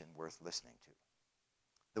admonition worth listening to.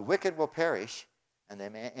 The wicked will perish And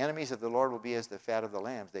the enemies of the Lord will be as the fat of the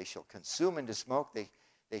lambs. They shall consume into smoke.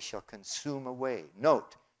 They shall consume away.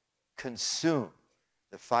 Note, consume.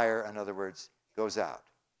 The fire, in other words, goes out.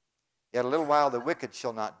 Yet a little while the wicked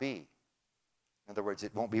shall not be. In other words,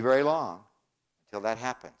 it won't be very long until that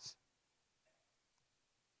happens.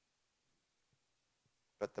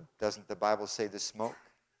 But doesn't the Bible say the smoke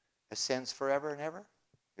ascends forever and ever?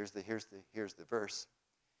 Here's the verse.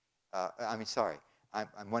 I'm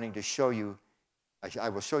wanting to show you. I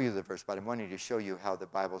will show you the verse, but I'm wanting to show you how the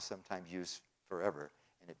Bible sometimes uses forever,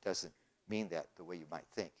 and it doesn't mean that the way you might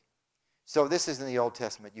think. So this is in the Old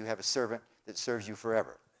Testament. You have a servant that serves you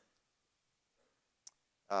forever.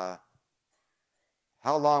 How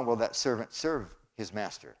long will that servant serve his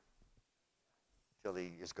master? Till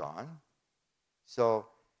he is gone. So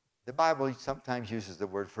the Bible sometimes uses the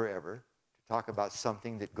word forever to talk about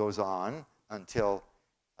something that goes on until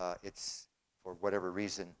it's, for whatever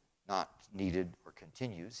reason, not needed or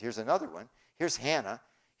continues. Here's another one. Here's Hannah.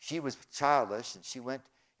 She was childless, and she went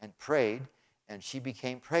and prayed, and she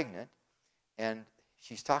became pregnant. And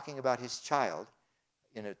she's talking about his child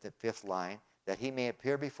in the 5th line, that he may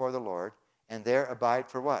appear before the Lord, and there abide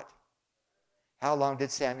for what? How long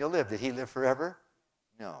did Samuel live? Did he live forever?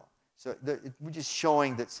 No. So we're just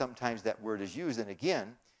showing that sometimes that word is used. And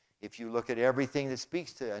again, if you look at everything that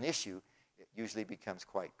speaks to an issue, it usually becomes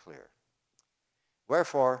quite clear.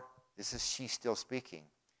 Wherefore, this is she still speaking,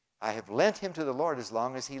 I have lent him to the Lord as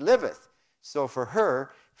long as he liveth. So for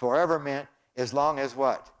her, forever meant as long as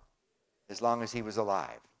what? As long as he was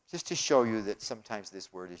alive. Just to show you that sometimes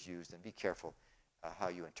this word is used, and be careful how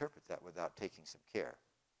you interpret that without taking some care.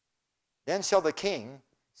 Then shall the king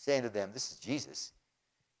say unto them, this is Jesus,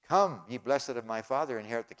 come, ye blessed of my Father,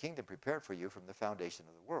 inherit the kingdom prepared for you from the foundation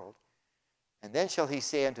of the world. And then shall he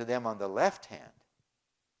say unto them on the left hand,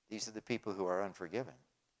 these are the people who are unforgiven,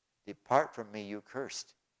 depart from me, you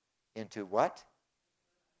cursed, into what?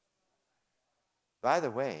 By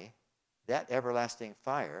the way, that everlasting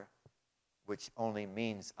fire, which only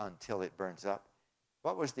means until it burns up,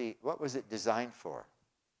 what was it designed for?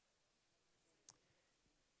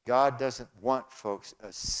 God doesn't want, folks,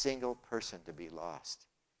 a single person to be lost.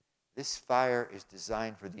 This fire is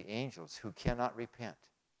designed for the angels who cannot repent.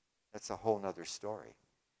 That's a whole other story.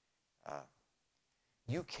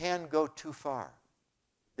 You can go too far.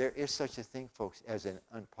 There is such a thing, folks, as an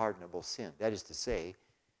unpardonable sin. That is to say,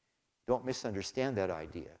 don't misunderstand that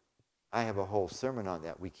idea. I have a whole sermon on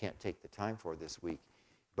that we can't take the time for this week.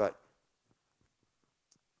 But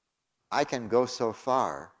I can go so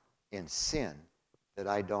far in sin that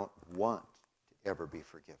I don't want to ever be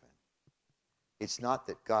forgiven. It's not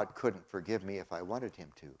that God couldn't forgive me if I wanted him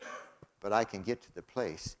to, but I can get to the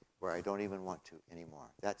place where I don't even want to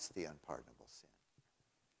anymore. That's the unpardonable sin.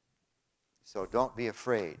 So don't be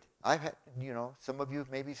afraid. I've had, some of you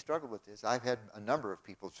have maybe struggled with this. I've had a number of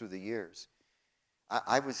people through the years.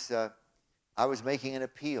 I was making an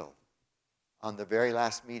appeal on the very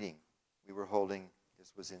last meeting we were holding.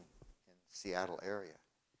 This was in Seattle area.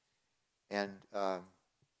 And a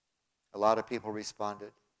lot of people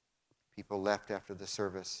responded. People left after the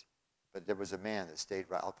service. But there was a man that stayed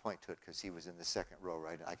right. I'll point to it because he was in the second row,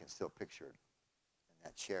 right? I can still picture it in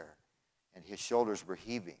that chair. And his shoulders were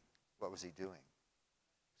heaving. What was he doing?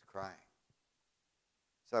 He was crying.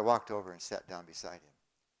 So I walked over and sat down beside him.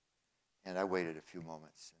 And I waited a few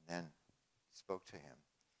moments and then spoke to him.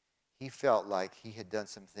 He felt like he had done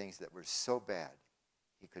some things that were so bad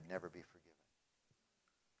he could never be forgiven.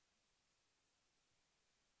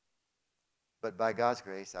 But by God's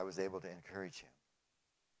grace, I was able to encourage him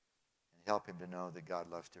and help him to know that God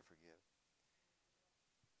loves to forgive.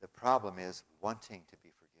 The problem is wanting to be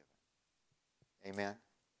forgiven. Amen?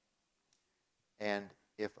 And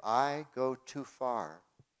if I go too far,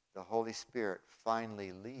 the Holy Spirit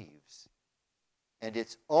finally leaves. And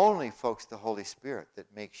it's only, folks, the Holy Spirit that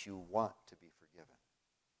makes you want to be forgiven.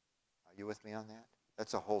 Are you with me on that?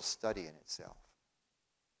 That's a whole study in itself.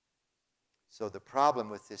 So the problem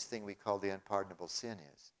with this thing we call the unpardonable sin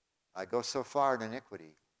is, I go so far in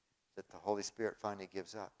iniquity that the Holy Spirit finally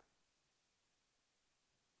gives up.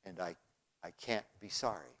 And I can't be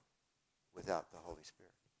sorry without the Holy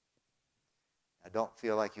Spirit. Now don't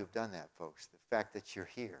feel like you've done that, folks. The fact that you're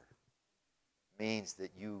here means that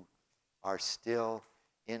you are still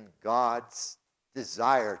in God's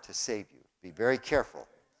desire to save you. Be very careful.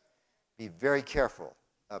 Be very careful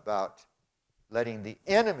about letting the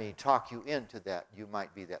enemy talk you into that you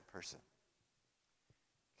might be that person.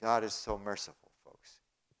 God is so merciful, folks.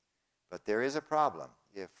 But there is a problem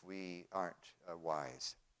if we aren't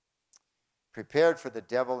wise. Prepared for the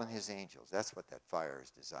devil and his angels. That's what that fire is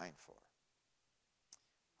designed for.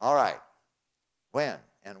 All right. When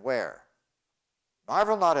and where?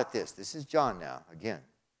 Marvel not at this. This is John now, again.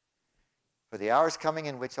 For the hour is coming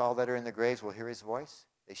in which all that are in the graves will hear his voice.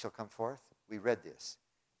 They shall come forth. We read this.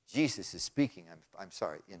 Jesus is speaking,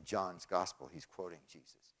 in John's gospel, he's quoting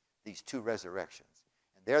Jesus. These two resurrections.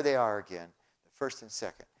 And there they are again, the first and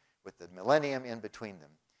second, with the millennium in between them.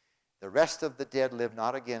 The rest of the dead live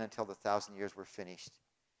not again until the 1,000 years were finished.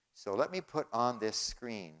 So let me put on this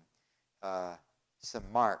screen some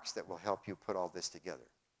marks that will help you put all this together.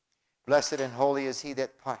 Blessed and holy is he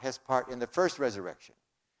that has part in the first resurrection.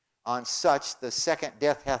 On such the second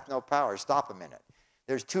death hath no power. Stop a minute.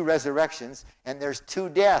 There's two resurrections and there's two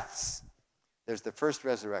deaths. There's the first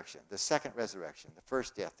resurrection, the second resurrection, the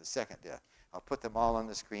first death, the second death. I'll put them all on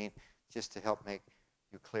the screen just to help make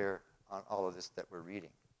you clear on all of this that we're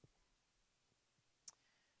reading.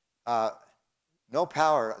 No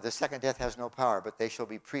power, the second death has no power, but they shall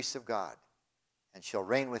be priests of God and shall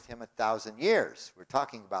reign with him 1,000 years. We're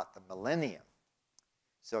talking about the millennium.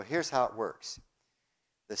 So here's how it works.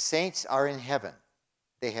 The saints are in heaven.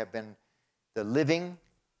 They have been the living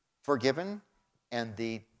forgiven and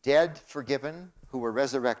the dead forgiven who were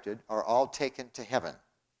resurrected are all taken to heaven.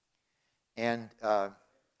 And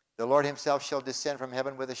the Lord himself shall descend from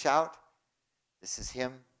heaven with a shout. This is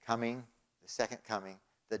him coming, the second coming.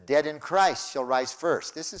 The dead in Christ shall rise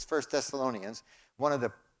first. This is 1 Thessalonians, one of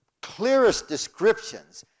the clearest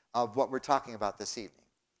descriptions of what we're talking about this evening.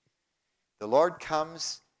 The Lord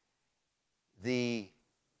comes, the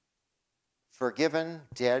forgiven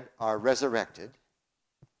dead are resurrected.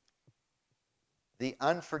 The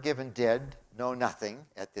unforgiven dead know nothing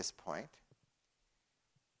at this point.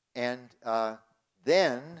 And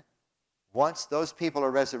then, once those people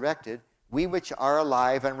are resurrected, we which are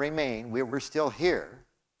alive and remain, we're still here,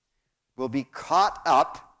 will be caught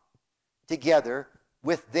up together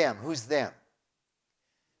with them. Who's them?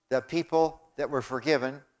 The people that were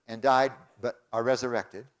forgiven and died but are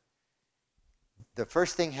resurrected. The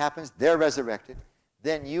first thing happens, they're resurrected.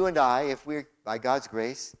 Then you and I, if we, by God's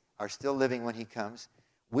grace, are still living when he comes,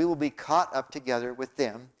 we will be caught up together with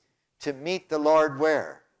them to meet the Lord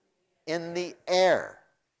where? In the air.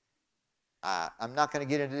 I'm not going to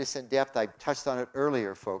get into this in depth. I touched on it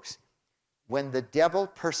earlier, folks. When the devil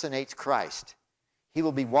personates Christ, he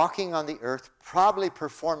will be walking on the earth, probably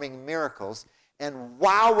performing miracles and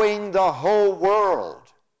wowing the whole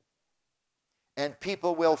world. And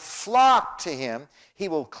people will flock to him. He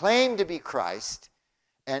will claim to be Christ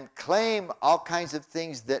and claim all kinds of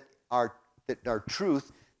things that are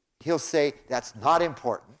truth. He'll say, that's not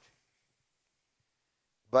important.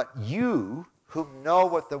 But you who know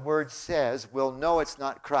what the word says will know it's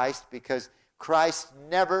not Christ, because Christ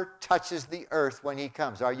never touches the earth when he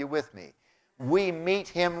comes. Are you with me? We meet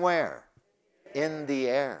him where? In the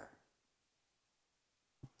air.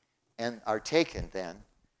 And are taken then,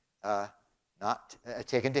 not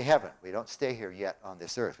taken to heaven. We don't stay here yet on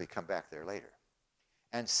this earth. We come back there later.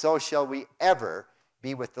 And so shall we ever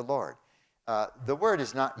be with the Lord. The word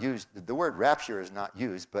is not used, the word rapture is not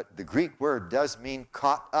used, but the Greek word does mean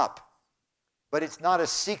caught up. But it's not a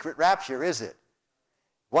secret rapture, is it?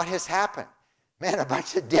 What has happened? Man, a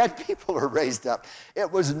bunch of dead people are raised up. It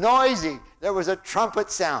was noisy. There was a trumpet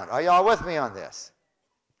sound. Are y'all with me on this?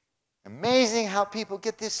 Amazing how people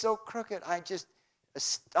get this so crooked. I'm just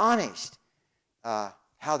astonished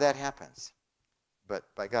how that happens. But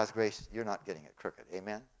by God's grace, you're not getting it crooked.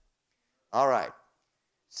 Amen? All right.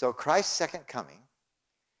 So Christ's second coming,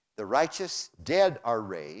 the righteous dead are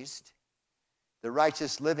raised. The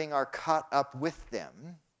righteous living are caught up with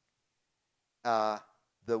them.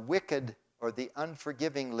 The wicked or the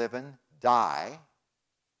unforgiving living die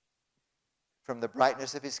from the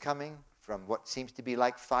brightness of his coming, from what seems to be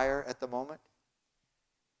like fire at the moment.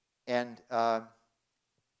 And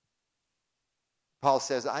Paul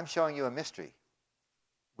says, I'm showing you a mystery.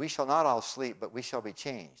 We shall not all sleep, but we shall be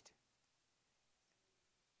changed.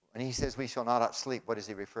 When he says we shall not sleep, what is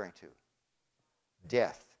he referring to?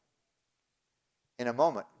 Death. In a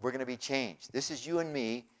moment, we're going to be changed. This is you and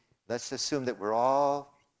me. Let's assume that we're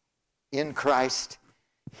all in Christ.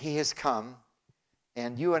 He has come.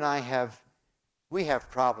 And you and I we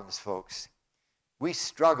have problems, folks. We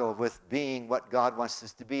struggle with being what God wants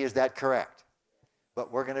us to be. Is that correct?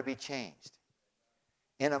 But we're going to be changed.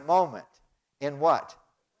 In a moment. In what?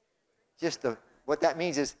 What that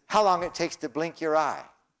means is how long it takes to blink your eye.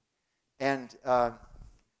 And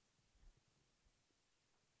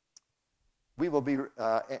we will be,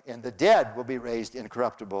 and the dead will be raised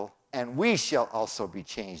incorruptible, and we shall also be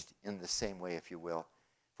changed in the same way, if you will.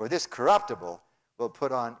 For this corruptible will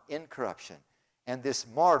put on incorruption, and this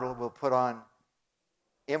mortal will put on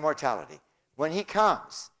immortality. When he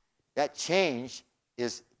comes, That change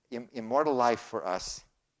is immortal life for us.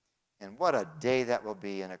 And what a day that will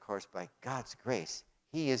be. And of course, by God's grace,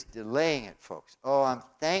 he is delaying it, folks. Oh, I'm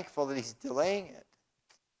thankful that he's delaying it.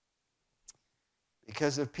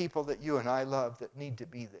 Because of people that you and I love that need to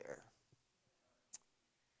be there.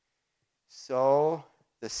 So,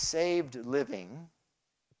 the saved living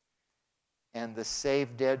and the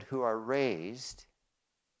saved dead who are raised.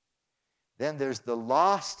 Then there's the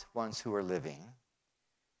lost ones who are living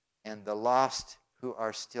and the lost who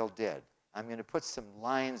are still dead. I'm going to put some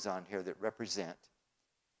lines on here that represent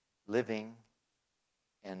living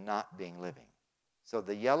and not being living. So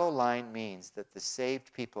the yellow line means that the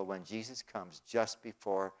saved people, when Jesus comes just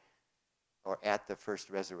before or at the first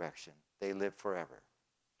resurrection, they live forever.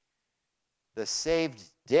 The saved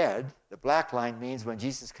dead, the black line means when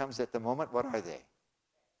Jesus comes at the moment, what are they?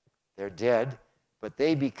 They're dead, but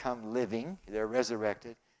they become living, they're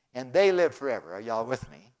resurrected, and they live forever. Are y'all with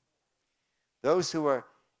me? Those who are,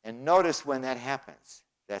 and notice when that happens,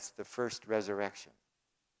 that's the first resurrection.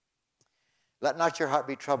 Let not your heart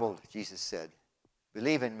be troubled, Jesus said.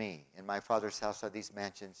 Believe in me. In my Father's house are these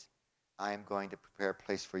mansions. I am going to prepare a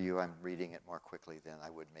place for you. I'm reading it more quickly than I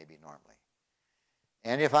would maybe normally.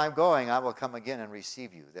 And if I'm going, I will come again and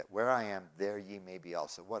receive you, that where I am, there ye may be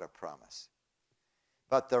also. What a promise.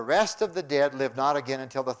 But the rest of the dead live not again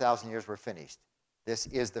until the 1,000 years were finished. This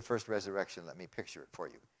is the first resurrection. Let me picture it for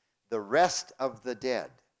you. The rest of the dead.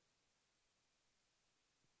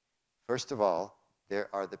 First of all, there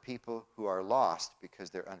are the people who are lost because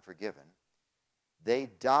they're unforgiven. They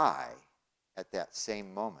die at that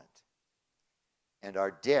same moment and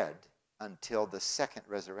are dead until the second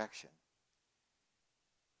resurrection.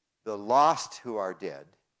 The lost who are dead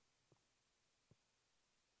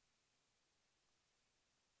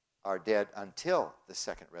until the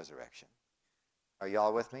second resurrection. Are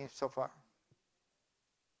y'all with me so far?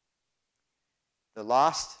 The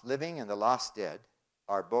lost living and the lost dead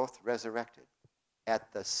are both resurrected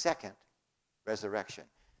at the second resurrection.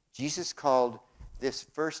 Jesus called this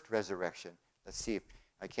first resurrection, let's see if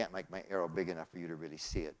I can't make my arrow big enough for you to really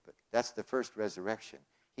see it, but that's the first resurrection.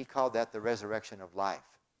 He called that the resurrection of life.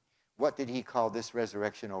 What did he call this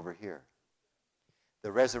resurrection over here?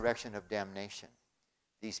 The resurrection of damnation.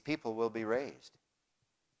 These people will be raised.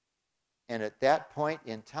 And at that point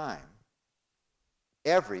in time,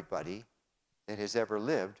 everybody that has ever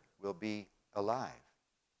lived will be alive.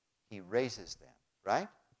 He raises them, right?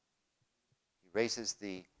 He raises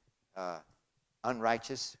the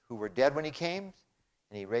unrighteous who were dead when he came,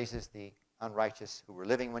 and he raises the unrighteous who were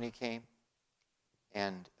living when he came.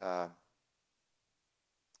 And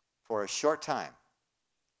for a short time,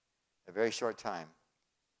 a very short time,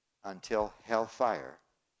 until hellfire,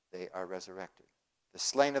 they are resurrected. The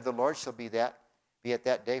slain of the Lord shall be at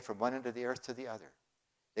that day from one end of the earth to the other.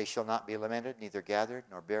 They shall not be lamented, neither gathered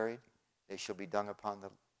nor buried. They shall be dung upon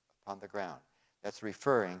the ground. That's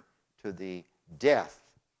referring to the death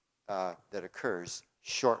that occurs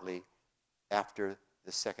shortly after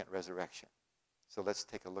the second resurrection. So let's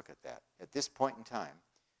take a look at that. At this point in time,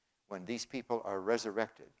 when these people are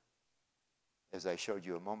resurrected, as I showed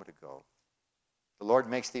you a moment ago, the Lord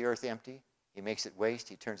makes the earth empty. He makes it waste.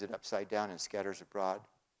 He turns it upside down and scatters abroad.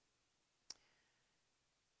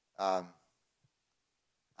 I'm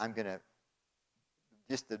going to,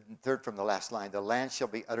 just the third from the last line, the land shall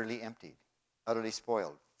be utterly emptied, utterly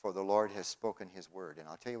spoiled, for the Lord has spoken his word. And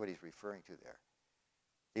I'll tell you what he's referring to there.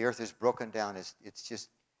 The earth is broken down.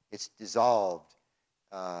 It's dissolved.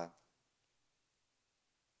 The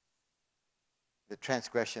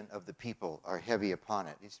transgression of the people are heavy upon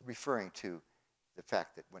it. He's referring to the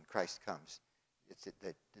fact that when Christ comes,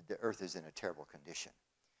 that the earth is in a terrible condition.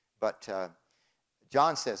 But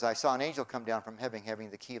John says, I saw an angel come down from heaven, having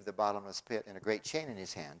the key of the bottomless pit and a great chain in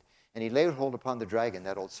his hand. And he laid hold upon the dragon,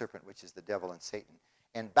 that old serpent, which is the devil and Satan,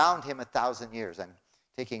 and bound him 1,000 years. I'm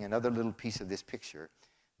taking another little piece of this picture,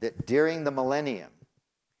 that during the millennium,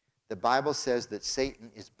 the Bible says that Satan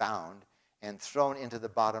is bound and thrown into the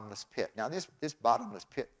bottomless pit. Now, this bottomless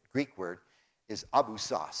pit, Greek word, is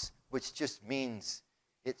abousos, which just means,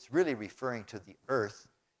 it's really referring to the earth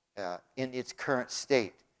in its current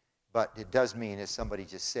state. But it does mean, as somebody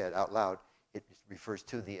just said out loud, it refers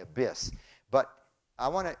to the abyss. But I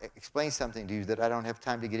want to explain something to you that I don't have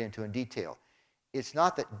time to get into in detail. It's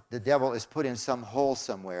not that the devil is put in some hole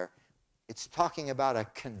somewhere. It's talking about a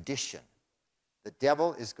condition. The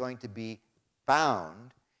devil is going to be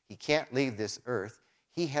bound. He can't leave this earth.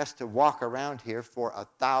 He has to walk around here for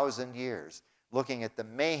 1,000 years, looking at the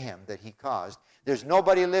mayhem that he caused. There's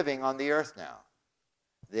nobody living on the earth now.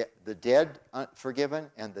 The dead forgiven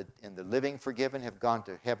and the living forgiven have gone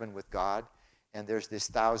to heaven with God. and there's this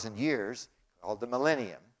 1,000 years called the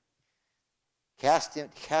millennium. Cast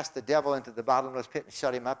the devil into the bottomless pit and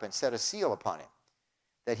shut him up and set a seal upon him,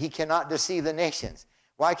 that he cannot deceive the nations.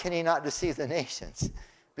 Why can he not deceive the nations?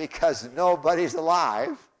 Because nobody's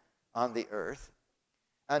alive on the earth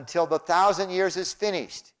until the 1,000 years is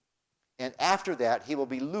finished. And after that, he will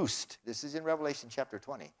be loosed. This is in Revelation chapter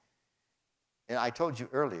 20. And I told you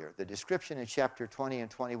earlier, the description in chapter 20 and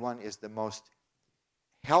 21 is the most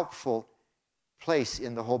helpful place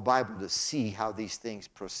in the whole Bible to see how these things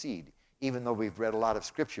proceed, even though we've read a lot of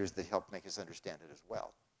scriptures that help make us understand it as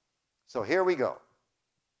well. So here we go.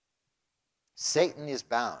 Satan is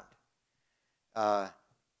bound.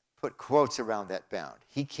 Put quotes around that bound.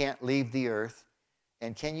 He can't leave the earth.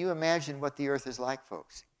 And can you imagine what the earth is like,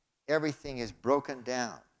 folks? Everything is broken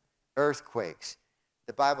down. Earthquakes.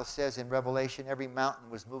 The Bible says in Revelation, every mountain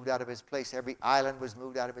was moved out of its place. Every island was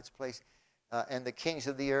moved out of its place. And the kings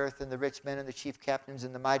of the earth and the rich men and the chief captains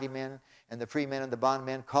and the mighty men and the free men and the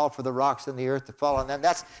bondmen called for the rocks and the earth to fall on them.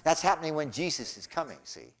 That's happening when Jesus is coming,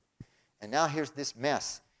 see. And now here's this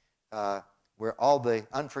mess where all the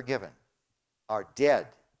unforgiven are dead.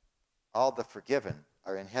 All the forgiven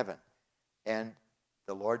are in heaven. And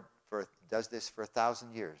the Lord does this for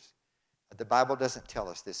 1,000 years. The Bible doesn't tell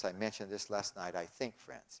us this. I mentioned this last night, I think,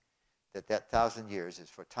 friends, that 1,000 years is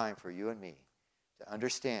for time for you and me to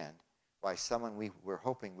understand why someone we were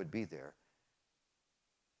hoping would be there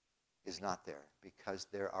is not there, because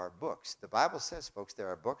there are books. The Bible says, folks, there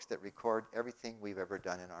are books that record everything we've ever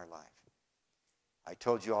done in our life. I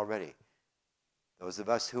told you already, those of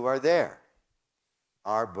us who are there,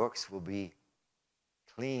 our books will be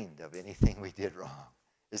cleaned of anything we did wrong.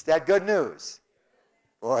 Is that good news?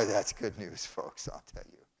 Boy, that's good news, folks, I'll tell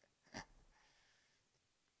you.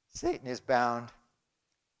 Satan is bound.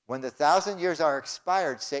 When the 1,000 years are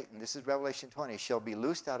expired, Satan, this is Revelation 20, shall be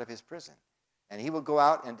loosed out of his prison, and he will go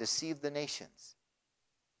out and deceive the nations,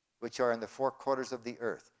 which are in the four quarters of the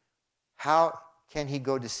earth. How can he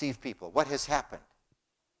go deceive people? What has happened?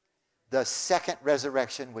 The second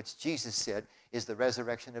resurrection, which Jesus said is the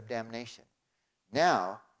resurrection of damnation.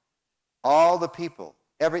 Now, all the people,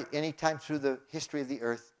 any time through the history of the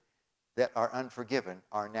earth that are unforgiven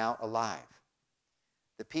are now alive.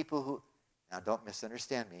 The people who, now don't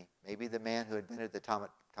misunderstand me, maybe the man who invented the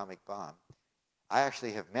atomic bomb. I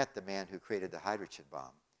actually have met the man who created the hydrogen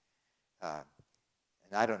bomb. And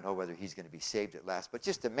I don't know whether he's going to be saved at last, but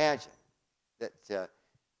just imagine that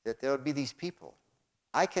there would be these people.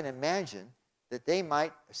 I can imagine that they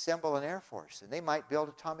might assemble an air force and they might build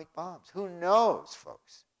atomic bombs. Who knows,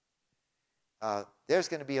 folks? There's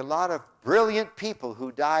going to be a lot of brilliant people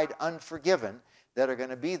who died unforgiven that are going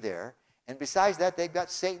to be there. And besides that, they've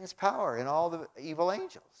got Satan's power and all the evil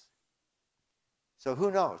angels. So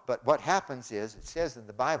who knows? But what happens is, it says in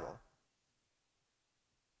the Bible,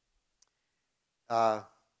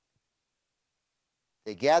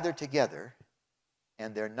 they gather together,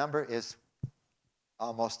 and their number is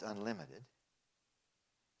almost unlimited.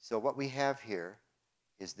 So what we have here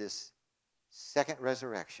is this second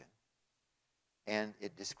resurrection, and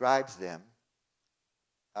it describes them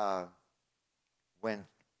when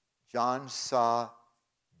John saw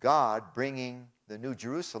God bringing the New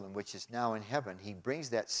Jerusalem, which is now in heaven. He brings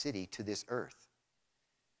that city to this earth.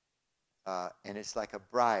 And it's like a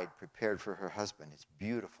bride prepared for her husband. It's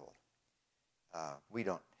beautiful. We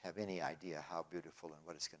don't have any idea how beautiful and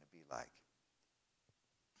what it's going to be like.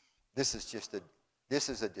 This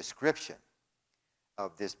is a description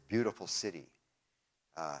of this beautiful city.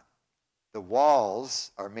 The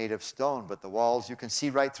walls are made of stone, but the walls, you can see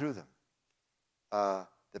right through them.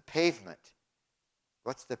 The pavement,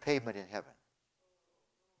 what's the pavement in heaven?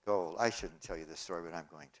 Gold. I shouldn't tell you this story, but I'm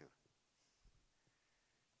going to.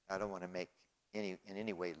 I don't want to make in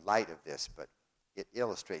any way light of this, but it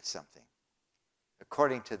illustrates something.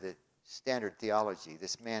 According to the standard theology,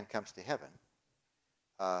 this man comes to heaven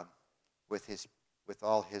with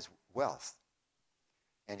all his wealth,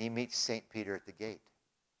 and he meets St. Peter at the gate.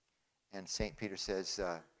 And St. Peter says,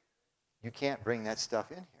 you can't bring that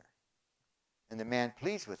stuff in here. And the man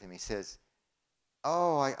pleads with him. He says,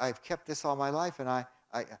 oh, I've kept this all my life, and I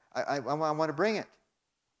want to bring it.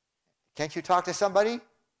 Can't you talk to somebody?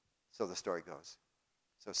 So the story goes.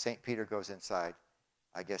 So St. Peter goes inside.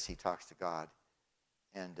 I guess he talks to God,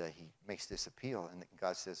 and he makes this appeal. And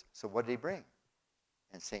God says, so what did he bring?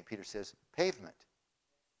 And St. Peter says, pavement.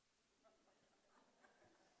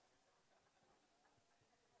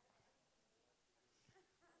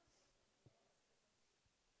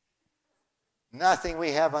 Nothing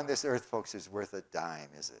we have on this earth, folks, is worth a dime,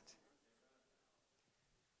 is it?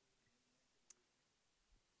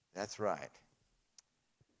 That's right.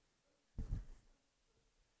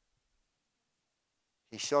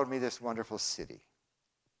 he showed me this wonderful city.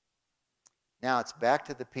 Now it's back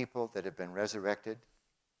to the people that have been resurrected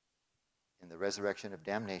in the resurrection of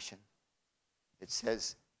damnation. It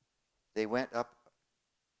says they went up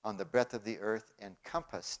on the breadth of the earth and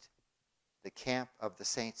compassed the camp of the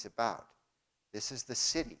saints about. This is the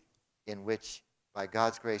city in which, by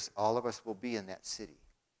God's grace, all of us will be in that city.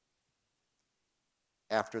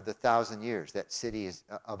 After the 1,000 years, that city is,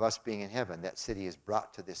 of us being in heaven, that city is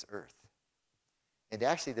brought to this earth. And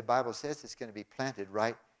actually, the Bible says it's going to be planted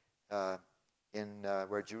right in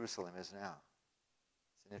where Jerusalem is now.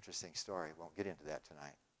 It's an interesting story. Won't get into that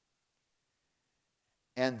tonight.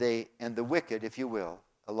 And the wicked, if you will,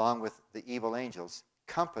 along with the evil angels,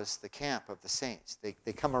 compass the camp of the saints.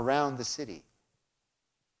 They come around the city.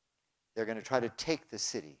 They're going to try to take the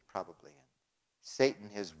city, probably. And Satan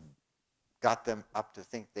has got them up to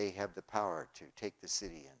think they have the power to take the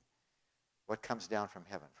city. And what comes down from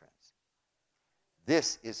heaven, friends?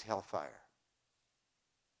 This is hellfire.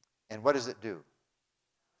 And what does it do?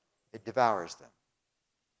 It devours them.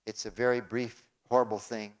 It's a very brief, horrible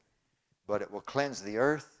thing, but it will cleanse the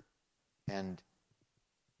earth and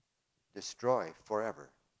destroy forever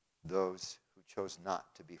those who chose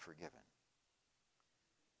not to be forgiven.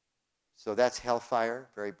 So that's hellfire,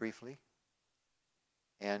 very briefly.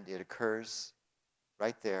 And it occurs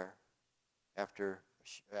right there after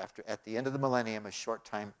at the end of the millennium, a short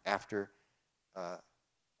time after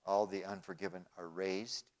all the unforgiven are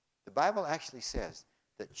raised. The Bible actually says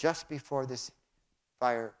that just before this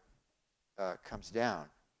fire comes down,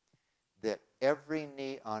 that every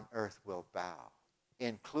knee on earth will bow,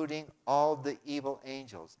 including all the evil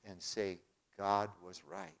angels, and say, God was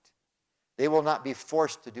right. They will not be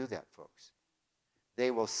forced to do that, folks.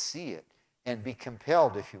 They will see it and be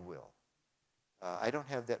compelled, if you will. I don't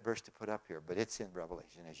have that verse to put up here, but it's in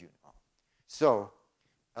Revelation, as you know. So,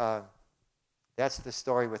 that's the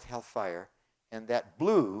story with hellfire. And that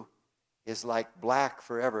blue is like black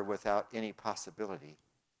forever without any possibility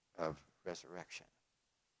of resurrection.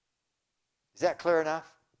 Is that clear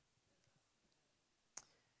enough?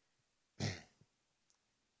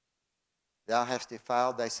 Thou hast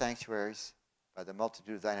defiled thy sanctuaries by the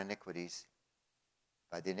multitude of thine iniquities,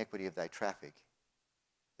 by the iniquity of thy traffic.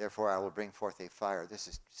 Therefore I will bring forth a fire. This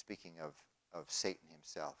is speaking of Satan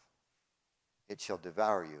himself. It shall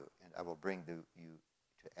devour you, and I will bring you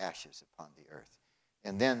to ashes upon the earth.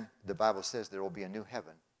 And then the Bible says there will be a new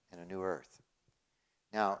heaven and a new earth.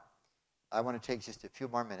 Now, I want to take just a few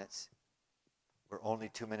more minutes. We're only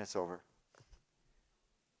 2 minutes over.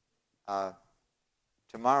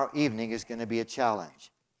 Tomorrow evening is going to be a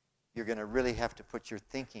challenge. You're going to really have to put your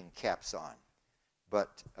thinking caps on.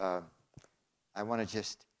 But I want to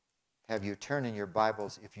just have you turn in your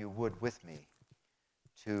Bibles, if you would, with me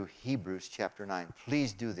to Hebrews chapter 9.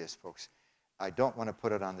 Please do this, folks. I don't want to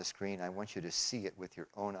put it on the screen. I want you to see it with your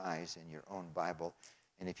own eyes in your own Bible.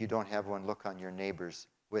 And if you don't have one, look on your neighbors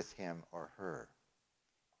with him or her.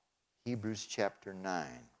 Hebrews chapter 9.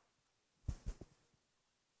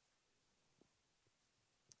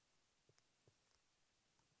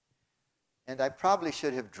 And I probably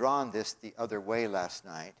should have drawn this the other way last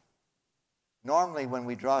night. Normally, when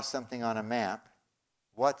we draw something on a map,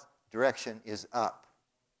 what direction is up?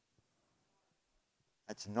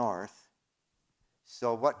 That's north.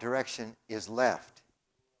 So what direction is left?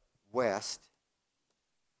 West.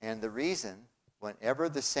 And the reason, whenever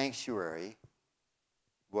the sanctuary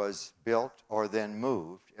was built or then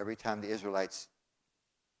moved, every time the Israelites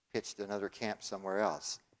pitched another camp somewhere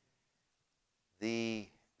else, the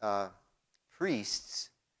priests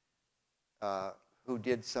who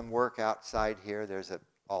did some work outside here, there's an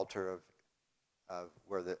altar of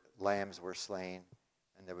where the lambs were slain,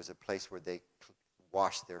 and there was a place where they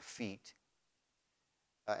washed their feet.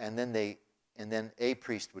 And then a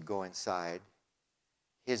priest would go inside.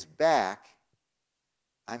 His back,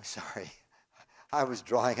 I'm sorry, I was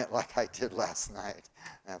drawing it like I did last night.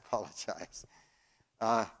 I apologize.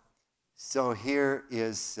 So here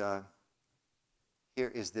is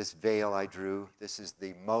this veil I drew. This is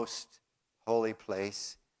the most holy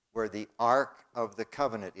place where the Ark of the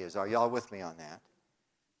Covenant is. Are y'all with me on that?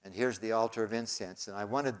 And here's the altar of incense. And I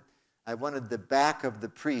wanted the back of the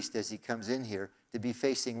priest as he comes in here to be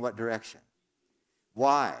facing what direction?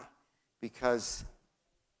 Why? Because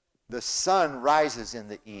the sun rises in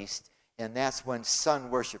the east, and that's when sun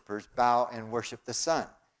worshipers bow and worship the sun.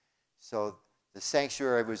 So the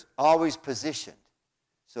sanctuary was always positioned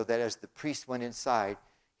so that as the priest went inside,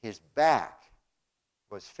 his back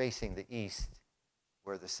was facing the east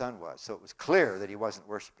where the sun was. So it was clear that he wasn't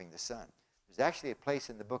worshiping the sun. There's actually a place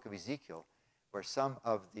in the book of Ezekiel where some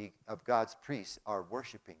of God's priests are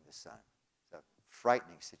worshiping the sun. It's a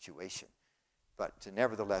frightening situation. But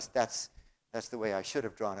nevertheless, that's the way I should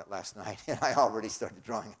have drawn it last night, and I already started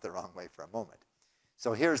drawing it the wrong way for a moment.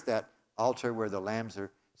 So here's that altar where the lambs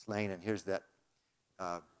are slain, and here's that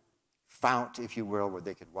fount, if you will, where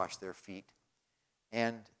they could wash their feet.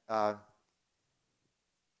 And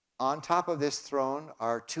on top of this throne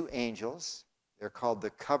are two angels. They're called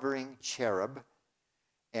the covering cherub.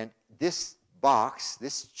 And this box,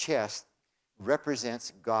 this chest,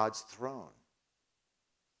 represents God's throne.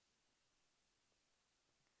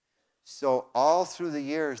 So all through the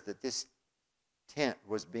years that this tent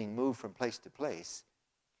was being moved from place to place,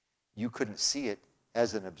 you couldn't see it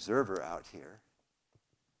as an observer out here.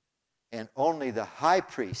 And only the high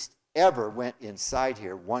priest ever went inside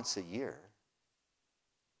here once a year.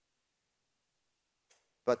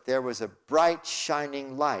 But there was a bright,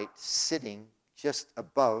 shining light sitting just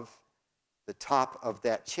above the top of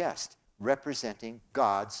that chest, representing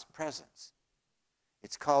God's presence.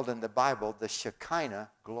 It's called in the Bible the Shekinah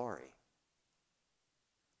glory.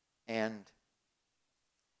 And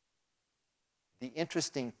the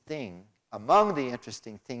interesting thing, among the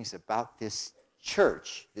interesting things about this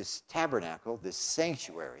church, this tabernacle, this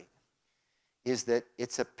sanctuary, is that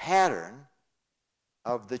it's a pattern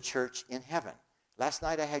of the church in heaven. Last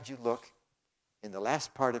night I had you look in the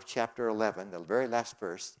last part of chapter 11, the very last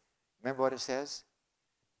verse. Remember what it says?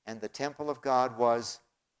 And the temple of God was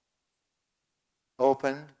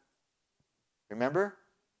opened, remember?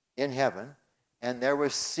 In heaven. And there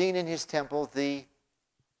was seen in his temple the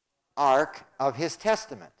ark of his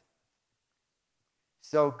testament.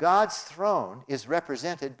 So God's throne is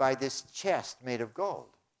represented by this chest made of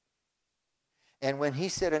gold. And when he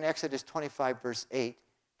said in Exodus 25, verse 8,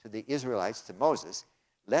 to the Israelites, to Moses,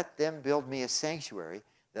 let them build me a sanctuary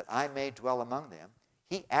that I may dwell among them,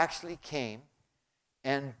 he actually came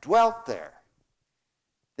and dwelt there.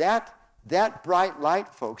 That bright light,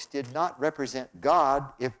 folks, did not represent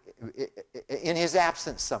God in his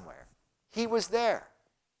absence somewhere. He was there.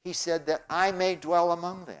 He said that I may dwell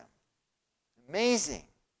among them. Amazing.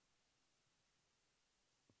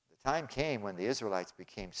 The time came when the Israelites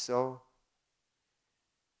became so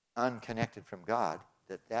unconnected from God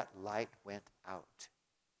that light went out.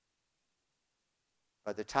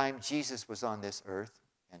 By the time Jesus was on this earth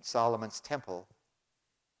and Solomon's temple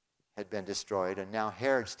had been destroyed, and now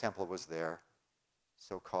Herod's temple was there,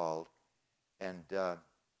 so-called, and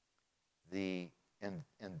the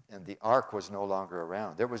ark was no longer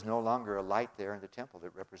around. There was no longer a light there in the temple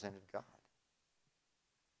that represented God.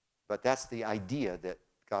 But that's the idea that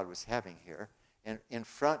God was having here. And in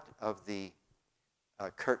front of the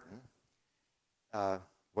curtain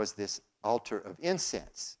was this altar of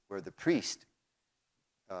incense, where the priest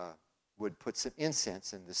would put some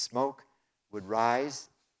incense, and the smoke would rise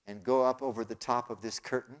and go up over the top of this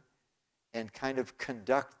curtain and kind of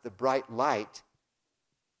conduct the bright light.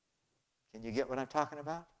 Can you get what I'm talking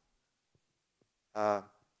about?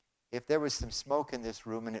 If there was some smoke in this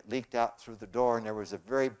room and it leaked out through the door and there was a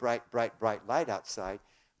very bright light outside,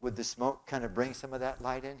 would the smoke kind of bring some of that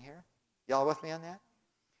light in here? Y'all with me on that?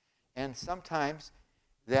 And sometimes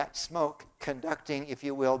that smoke conducting, if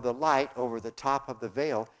you will, the light over the top of the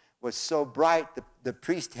veil was so bright the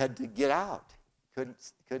priest had to get out.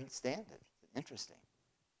 Couldn't stand it. Interesting.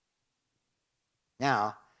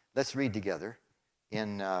 Now, let's read together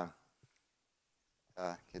in,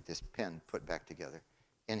 get this pen put back together,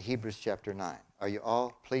 in Hebrews chapter 9. Are you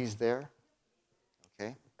all pleased there?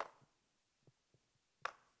 Okay.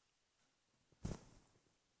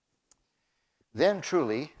 Then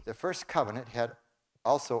truly, the first covenant had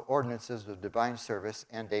also ordinances of divine service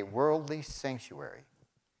and a worldly sanctuary,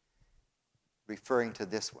 referring to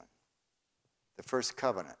this one. The first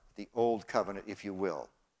covenant, the old covenant, if you will,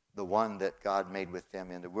 the one that God made with them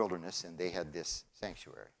in the wilderness, and they had this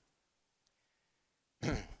sanctuary.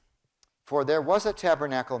 For there was a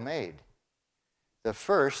tabernacle made, the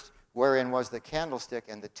first wherein was the candlestick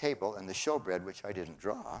and the table and the showbread, which I didn't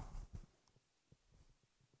draw.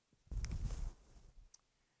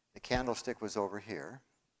 The candlestick was over here.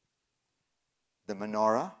 The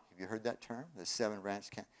menorah, have you heard that term? The 7-branch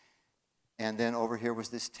candlestick. And then over here was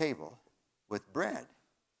this table with bread.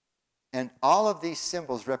 And all of these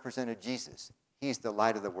symbols represented Jesus. He's the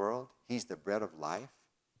light of the world. He's the bread of life.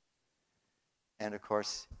 And of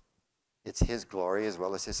course, it's his glory as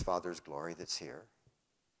well as his Father's glory that's here.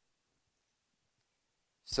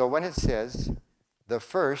 So when it says, the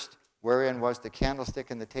first, wherein was the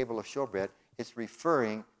candlestick and the table of showbread, it's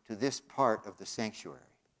referring to this part of the sanctuary.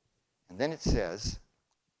 And then it says,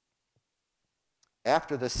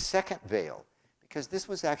 after the second veil, because this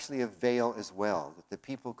was actually a veil as well that the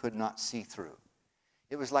people could not see through.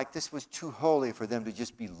 It was like this was too holy for them to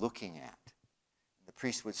just be looking at. The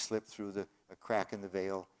priest would slip through a crack in the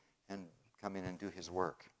veil and come in and do his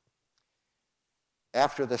work.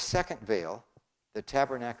 After the second veil, the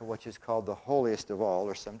tabernacle, which is called the holiest of all,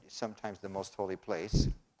 or sometimes the most holy place,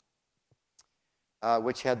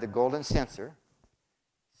 which had the golden censer,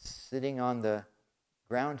 sitting on the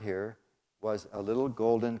ground here was a little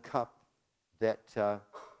golden cup that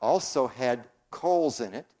also had coals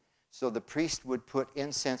in it. So the priest would put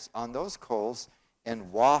incense on those coals and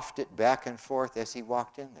waft it back and forth as he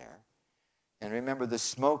walked in there. And remember, the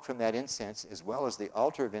smoke from that incense, as well as the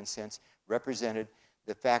altar of incense, represented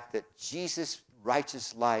the fact that Jesus'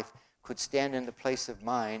 righteous life could stand in the place of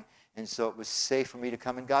mine, and so it was safe for me to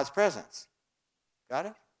come in God's presence. Got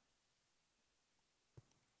it?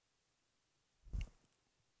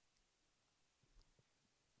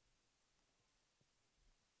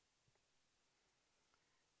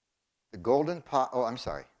 The golden pot,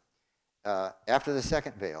 after the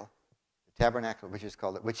second veil, the tabernacle,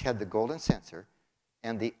 which had the golden censer,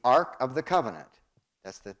 and the Ark of the Covenant,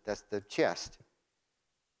 that's the chest,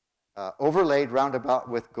 overlaid round about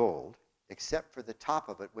with gold, except for the top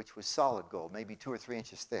of it, which was solid gold, maybe 2 or 3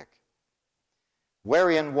 inches thick.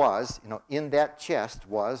 Wherein was, in that chest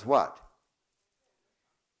was what?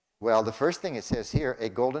 Well, the first thing it says here, a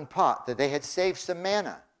golden pot, that they had saved some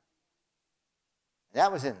manna.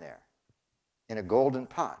 That was in there, in a golden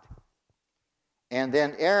pot. And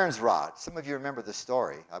then Aaron's rod. Some of you remember the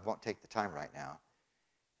story. I won't take the time right now.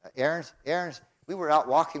 We were out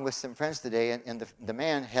walking with some friends today, and the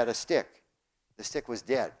man had a stick. The stick was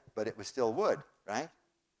dead, but it was still wood, right?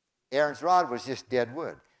 Aaron's rod was just dead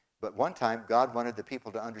wood. But one time, God wanted the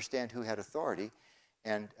people to understand who had authority,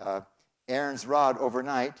 and Aaron's rod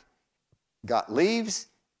overnight got leaves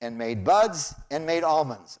and made buds and made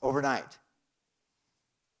almonds overnight.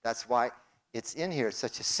 That's why it's in here. It's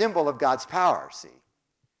such a symbol of God's power, see?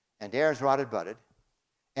 And Aaron's rod had budded.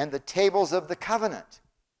 And the tables of the covenant.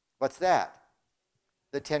 What's that?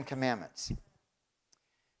 The 10 Commandments.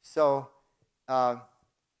 So,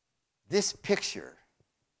 this picture,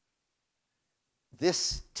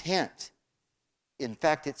 this tent, in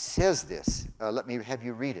fact, it says this. Let me have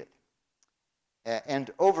you read it.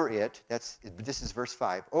 And over it, this is verse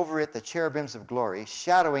 5, over it the cherubims of glory,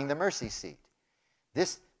 shadowing the mercy seat.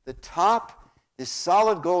 The top, this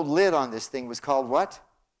solid gold lid on this thing was called what?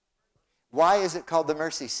 Why is it called the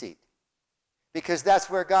mercy seat? Because that's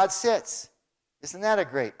where God sits. Isn't that a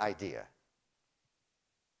great idea?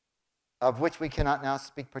 Of which we cannot now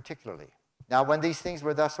speak particularly. Now, when these things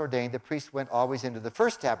were thus ordained, the priest went always into the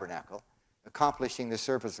first tabernacle, accomplishing the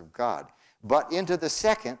service of God. But into the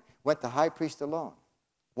second went the high priest alone,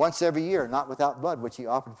 once every year, not without blood, which he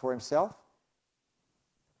offered for himself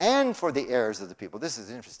and for the heirs of the people. This is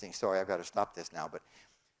an interesting story. I've got to stop this now. But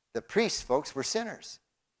the priests, folks, were sinners.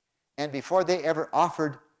 And before they ever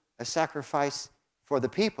offered a sacrifice for the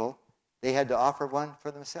people, they had to offer one for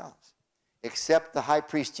themselves. Except the high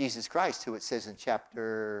priest, Jesus Christ, who it says in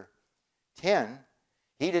chapter 10,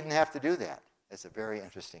 he didn't have to do that. It's a very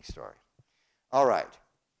interesting story. All right.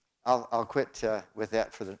 I'll quit with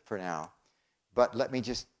that for now. But let me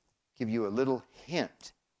just give you a little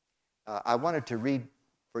hint. I wanted to read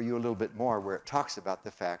for you a little bit more where it talks about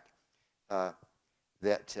the fact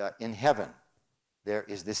that in heaven there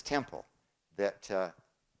is this temple, that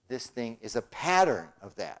this thing is a pattern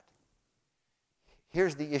of that.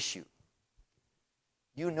 Here's the issue.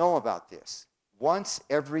 You know about this. Once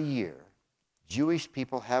every year, Jewish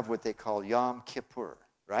people have what they call Yom Kippur,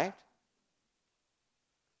 right?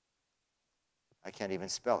 I can't even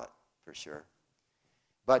spell it for sure.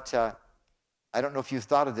 But I don't know if you've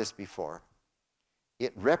thought of this before.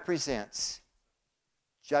 It represents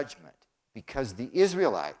judgment because the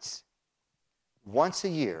Israelites, once a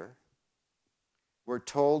year, were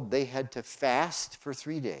told they had to fast for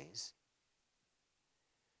 3 days.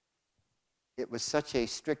 It was such a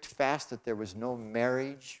strict fast that there was no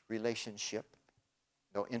marriage relationship,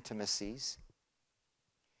 no intimacies.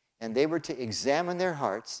 And they were to examine their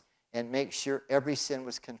hearts and make sure every sin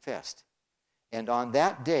was confessed. And on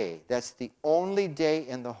that day, that's the only day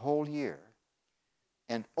in the whole year,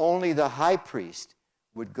 and only the high priest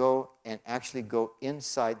would go and actually go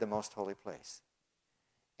inside the most holy place.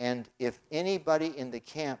 And if anybody in the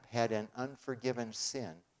camp had an unforgiven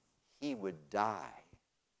sin, he would die.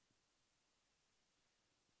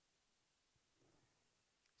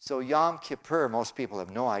 So Yom Kippur, most people have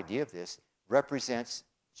no idea of this, represents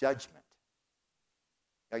judgment.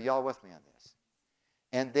 Are y'all with me on this?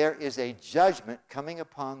 And there is a judgment coming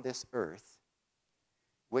upon this earth,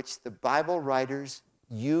 which the Bible writers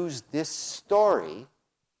use this story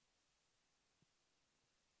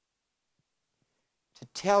to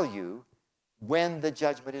tell you when the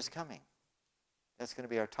judgment is coming. That's going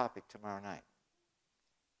to be our topic tomorrow night.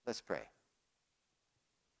 Let's pray.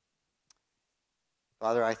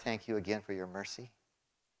 Father, I thank you again for your mercy.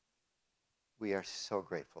 We are so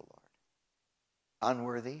grateful, Lord.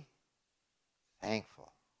 Unworthy,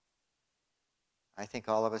 thankful. I think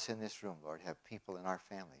all of us in this room, Lord, have people in our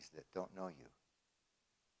families that don't know you.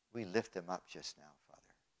 We lift them up just now, Father.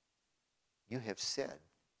 You have said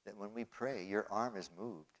that when we pray, your arm is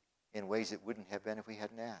moved in ways it wouldn't have been if we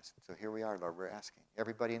hadn't asked. So here we are, Lord, we're asking.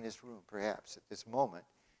 Everybody in this room, perhaps, at this moment,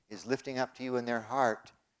 is lifting up to you in their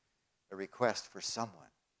heart a request for someone.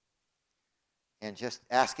 And just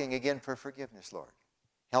asking again for forgiveness, Lord.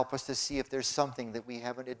 Help us to see if there's something that we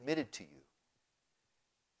haven't admitted to you.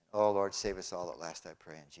 Oh, Lord, save us all at last, I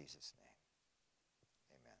pray in Jesus' name.